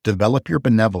 says, develop your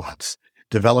benevolence,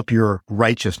 develop your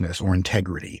righteousness or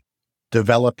integrity,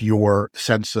 develop your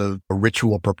sense of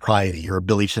ritual propriety, your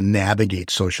ability to navigate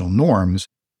social norms,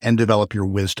 and develop your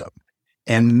wisdom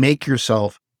and make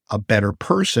yourself a better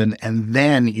person. And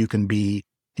then you can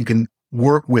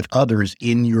work with others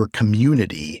in your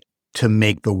community to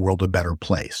make the world a better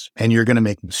place. And you're going to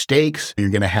make mistakes.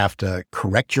 You're going to have to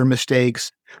correct your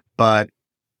mistakes, but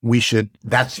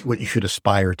that's what you should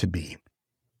aspire to be.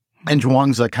 And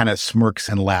Zhuangzi kind of smirks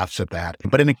and laughs at that,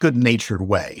 but in a good-natured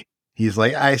way. He's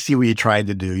like, I see what you tried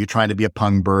to do. You're trying to be a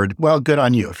pung bird. Well, good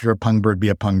on you. If you're a pung bird, be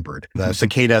a pung bird. The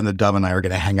cicada and the dove and I are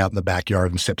going to hang out in the backyard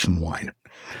and sip some wine.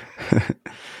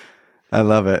 I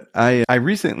love it. I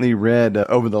recently read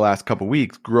over the last couple of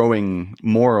weeks, Growing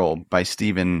Moral by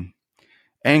Stephen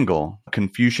Engel,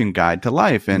 Confucian Guide to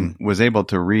Life, and was able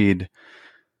to read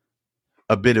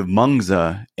a bit of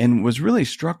Mengzi and was really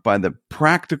struck by the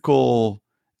practical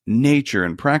nature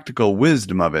and practical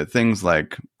wisdom of it. Things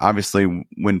like, obviously,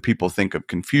 when people think of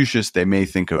Confucius, they may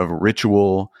think of a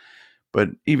ritual, but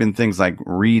even things like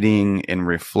reading and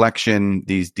reflection,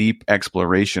 these deep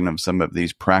exploration of some of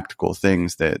these practical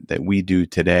things that we do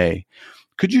today.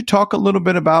 Could you talk a little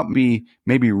bit about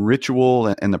maybe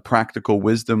ritual and the practical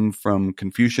wisdom from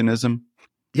Confucianism?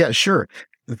 Yeah, sure.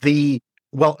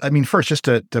 First, just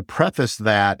to preface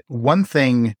that, one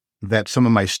thing that some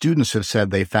of my students have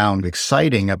said they found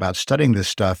exciting about studying this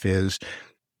stuff is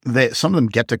that some of them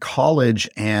get to college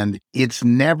and it's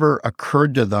never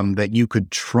occurred to them that you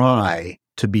could try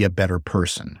to be a better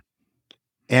person.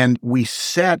 And we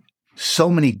set so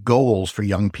many goals for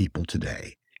young people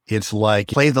today. It's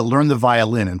like learn the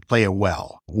violin and play it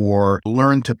well, or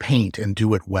learn to paint and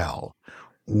do it well,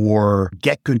 or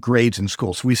get good grades in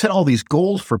school. So we set all these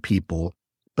goals for people,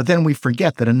 but then we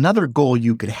forget that another goal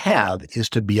you could have is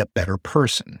to be a better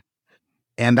person.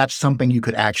 And that's something you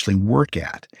could actually work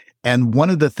at. And one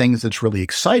of the things that's really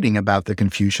exciting about the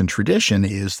Confucian tradition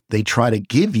is they try to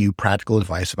give you practical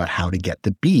advice about how to get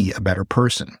to be a better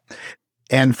person.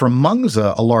 And for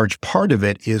Mengzi, a large part of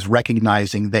it is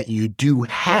recognizing that you do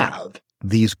have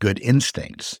these good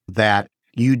instincts, that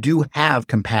you do have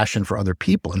compassion for other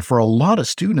people. And for a lot of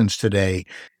students today,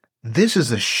 this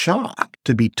is a shock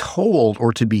to be told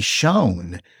or to be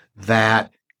shown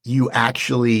that you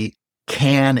actually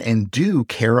can and do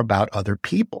care about other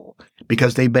people,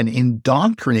 because they've been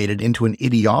indoctrinated into an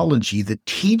ideology that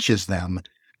teaches them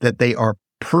that they are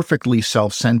perfectly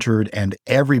self-centered and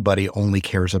everybody only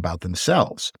cares about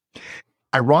themselves.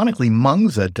 Ironically,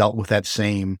 Mengzi dealt with that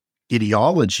same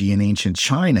ideology in ancient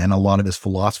China, and a lot of his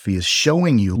philosophy is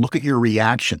showing you, look at your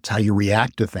reactions, how you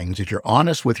react to things. If you're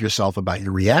honest with yourself about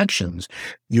your reactions,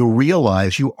 you'll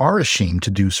realize you are ashamed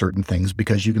to do certain things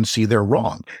because you can see they're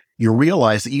wrong. You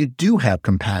realize that you do have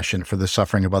compassion for the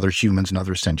suffering of other humans and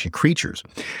other sentient creatures.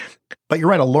 But you're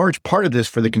right, a large part of this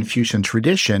for the Confucian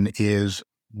tradition is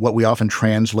what we often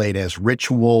translate as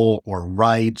ritual or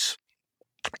rites.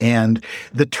 And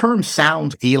the term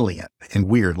sounds alien and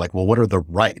weird, like, well, what are the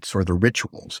rites or the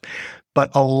rituals?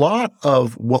 But a lot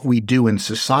of what we do in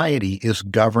society is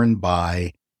governed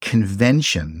by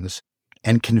conventions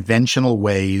and conventional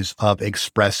ways of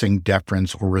expressing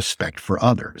deference or respect for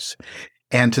others.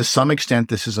 And to some extent,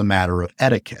 this is a matter of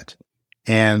etiquette.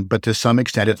 But to some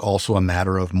extent, it's also a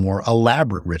matter of more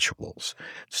elaborate rituals.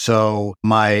 So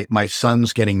my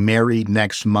son's getting married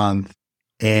next month,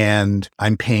 and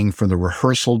I'm paying for the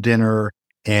rehearsal dinner,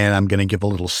 and I'm going to give a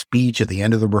little speech at the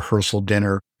end of the rehearsal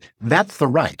dinner. That's the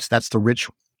rites. That's the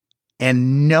ritual.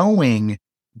 And knowing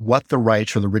what the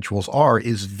rites or the rituals are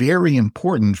is very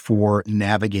important for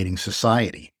navigating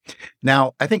society.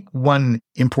 Now, I think one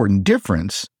important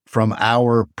difference from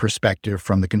our perspective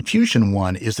from the Confucian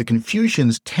one is the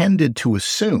Confucians tended to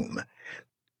assume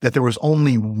that there was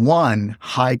only one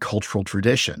high cultural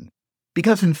tradition,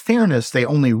 because in fairness, they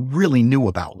only really knew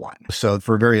about one. So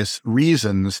for various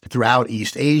reasons throughout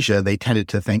East Asia, they tended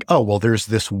to think, oh, well, there's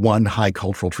this one high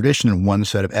cultural tradition and one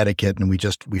set of etiquette, and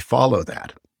we follow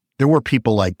that. There were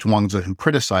people like Zhuangzi who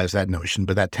criticized that notion,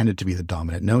 but that tended to be the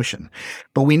dominant notion.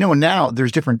 But we know now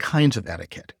there's different kinds of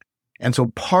etiquette. And so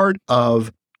part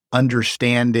of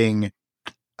understanding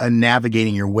and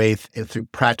navigating your way through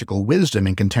practical wisdom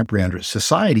in contemporary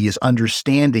society is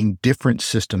understanding different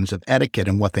systems of etiquette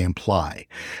and what they imply.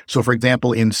 So, for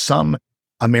example, in some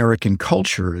American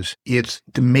cultures, it's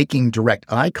making direct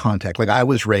eye contact. Like I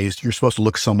was raised, you're supposed to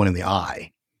look someone in the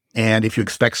eye. And if you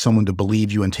expect someone to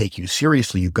believe you and take you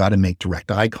seriously, you've got to make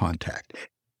direct eye contact.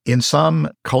 In some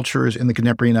cultures in the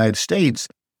contemporary United States,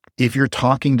 if you're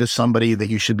talking to somebody that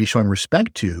you should be showing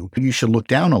respect to, you should look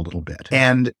down a little bit.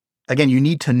 And again, you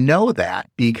need to know that,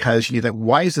 because you think,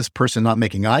 why is this person not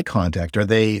making eye contact? Are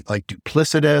they like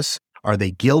duplicitous? Are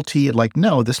they guilty? Like,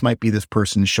 no, this might be this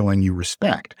person showing you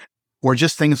respect. Or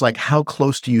just things like, how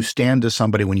close do you stand to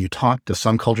somebody when you talk? To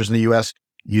some cultures in the US,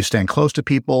 you stand close to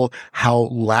people. How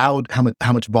loud,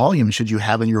 how much volume should you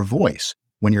have in your voice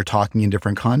when you're talking in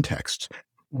different contexts?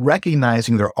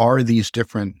 Recognizing there are these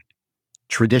different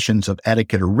traditions of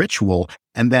etiquette or ritual,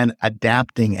 and then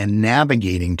adapting and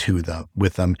navigating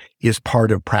with them is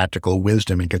part of practical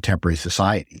wisdom in contemporary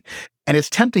society. And it's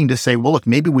tempting to say, well, look,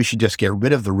 maybe we should just get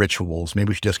rid of the rituals. Maybe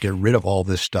we should just get rid of all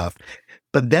this stuff.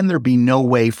 But then there'd be no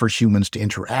way for humans to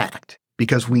interact,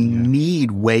 because we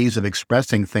need ways of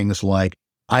expressing things like,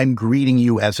 I'm greeting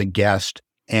you as a guest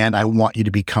and I want you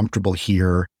to be comfortable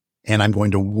here, and I'm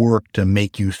going to work to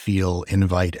make you feel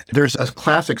invited. There's a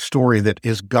classic story that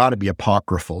has got to be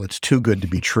apocryphal. It's too good to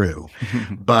be true,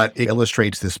 but it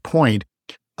illustrates this point.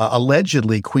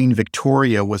 Allegedly, Queen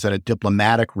Victoria was at a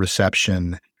diplomatic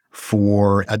reception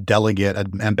for a delegate,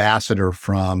 an ambassador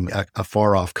from a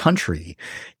far-off country.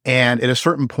 And at a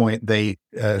certain point, they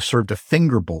served a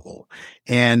finger bowl.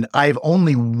 And I've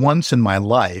only once in my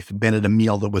life been at a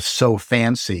meal that was so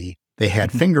fancy they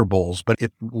had finger bowls. But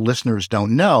if listeners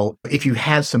don't know, if you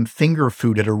had some finger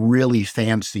food at a really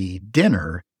fancy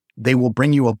dinner, they will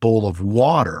bring you a bowl of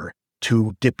water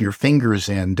to dip your fingers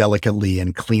in delicately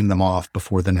and clean them off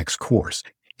before the next course.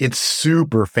 It's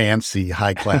super fancy,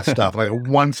 high-class stuff. Like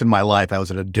once in my life, I was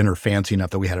at a dinner fancy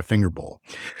enough that we had a finger bowl.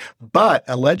 But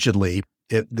allegedly,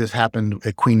 this happened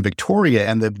at Queen Victoria,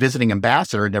 and the visiting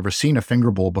ambassador had never seen a finger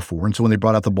bowl before. And so when they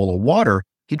brought out the bowl of water,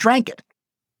 he drank it,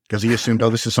 because he assumed, oh,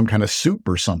 this is some kind of soup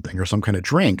or something, or some kind of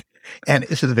drink. And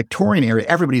this is the Victorian era.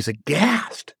 Everybody's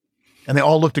aghast. And they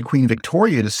all looked at Queen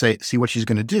Victoria to see what she's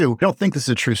going to do. I don't think this is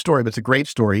a true story, but it's a great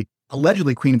story.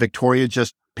 Allegedly, Queen Victoria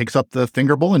just picks up the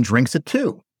finger bowl and drinks it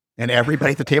too. And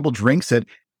everybody at the table drinks it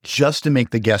just to make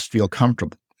the guest feel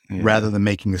comfortable rather than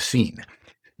making a scene.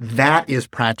 That is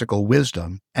practical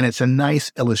wisdom. And it's a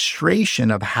nice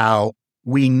illustration of how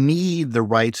we need the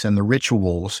rites and the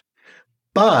rituals,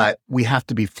 but we have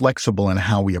to be flexible in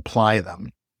how we apply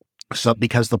them. So,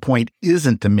 because the point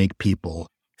isn't to make people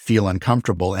feel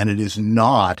uncomfortable, and it is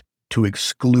not to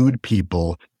exclude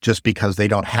people just because they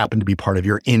don't happen to be part of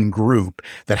your in-group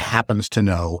that happens to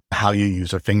know how you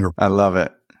use a finger. I love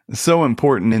it. So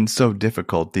important and so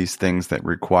difficult, these things that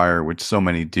require, which so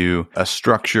many do, a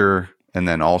structure and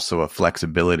then also a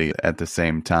flexibility at the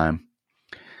same time.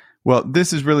 Well,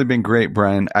 this has really been great,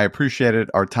 Brian. I appreciate it.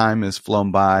 Our time has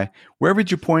flown by. Where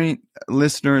would you point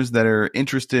listeners that are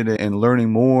interested in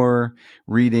learning more,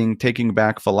 reading Taking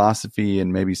Back Philosophy,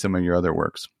 and maybe some of your other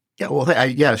works? Yeah, well,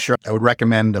 sure. I would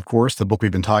recommend, of course, the book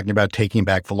we've been talking about, Taking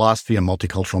Back Philosophy, A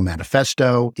Multicultural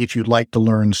Manifesto. If you'd like to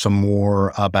learn some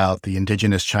more about the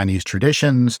indigenous Chinese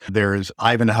traditions, there's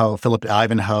Philip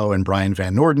Ivanhoe and Brian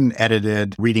Van Norden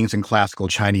edited Readings in Classical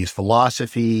Chinese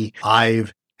Philosophy.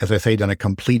 I've, as I say, done a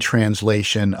complete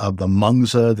translation of the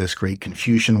Mengzi, this great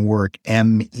Confucian work,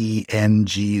 Mengzi.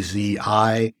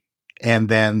 And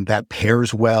then that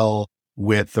pairs well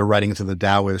with the writings of the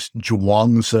Taoist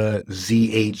Zhuangzi,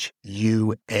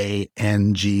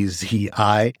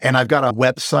 Zhuangzi. And I've got a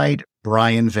website,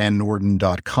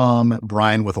 brianvannorden.com,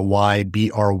 Brian with a Y,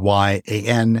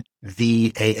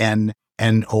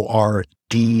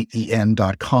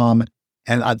 BRYANVANNORDEN.com.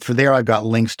 And for there, I've got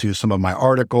links to some of my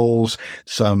articles,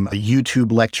 some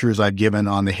YouTube lectures I've given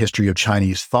on the history of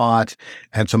Chinese thought,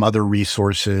 and some other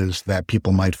resources that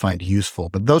people might find useful.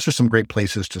 But those are some great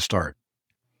places to start.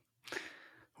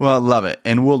 Well, I love it.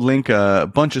 And we'll link a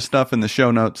bunch of stuff in the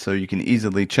show notes so you can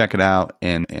easily check it out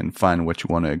and find what you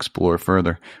want to explore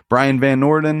further. Brian Van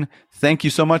Norden, thank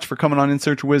you so much for coming on In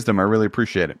Search of Wisdom. I really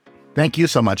appreciate it. Thank you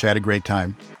so much. I had a great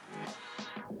time.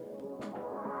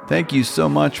 Thank you so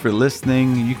much for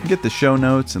listening. You can get the show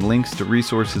notes and links to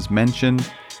resources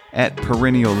mentioned at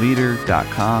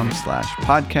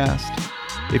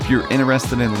perennialleader.com/podcast. If you're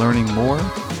interested in learning more,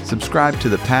 subscribe to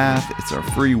The Path. It's our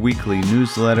free weekly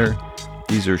newsletter.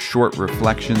 These are short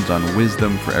reflections on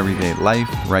wisdom for everyday life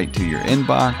right to your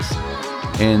inbox.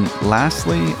 And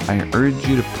lastly, I urge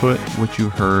you to put what you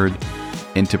heard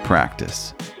into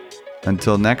practice.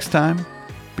 Until next time,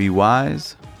 be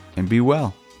wise and be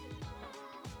well.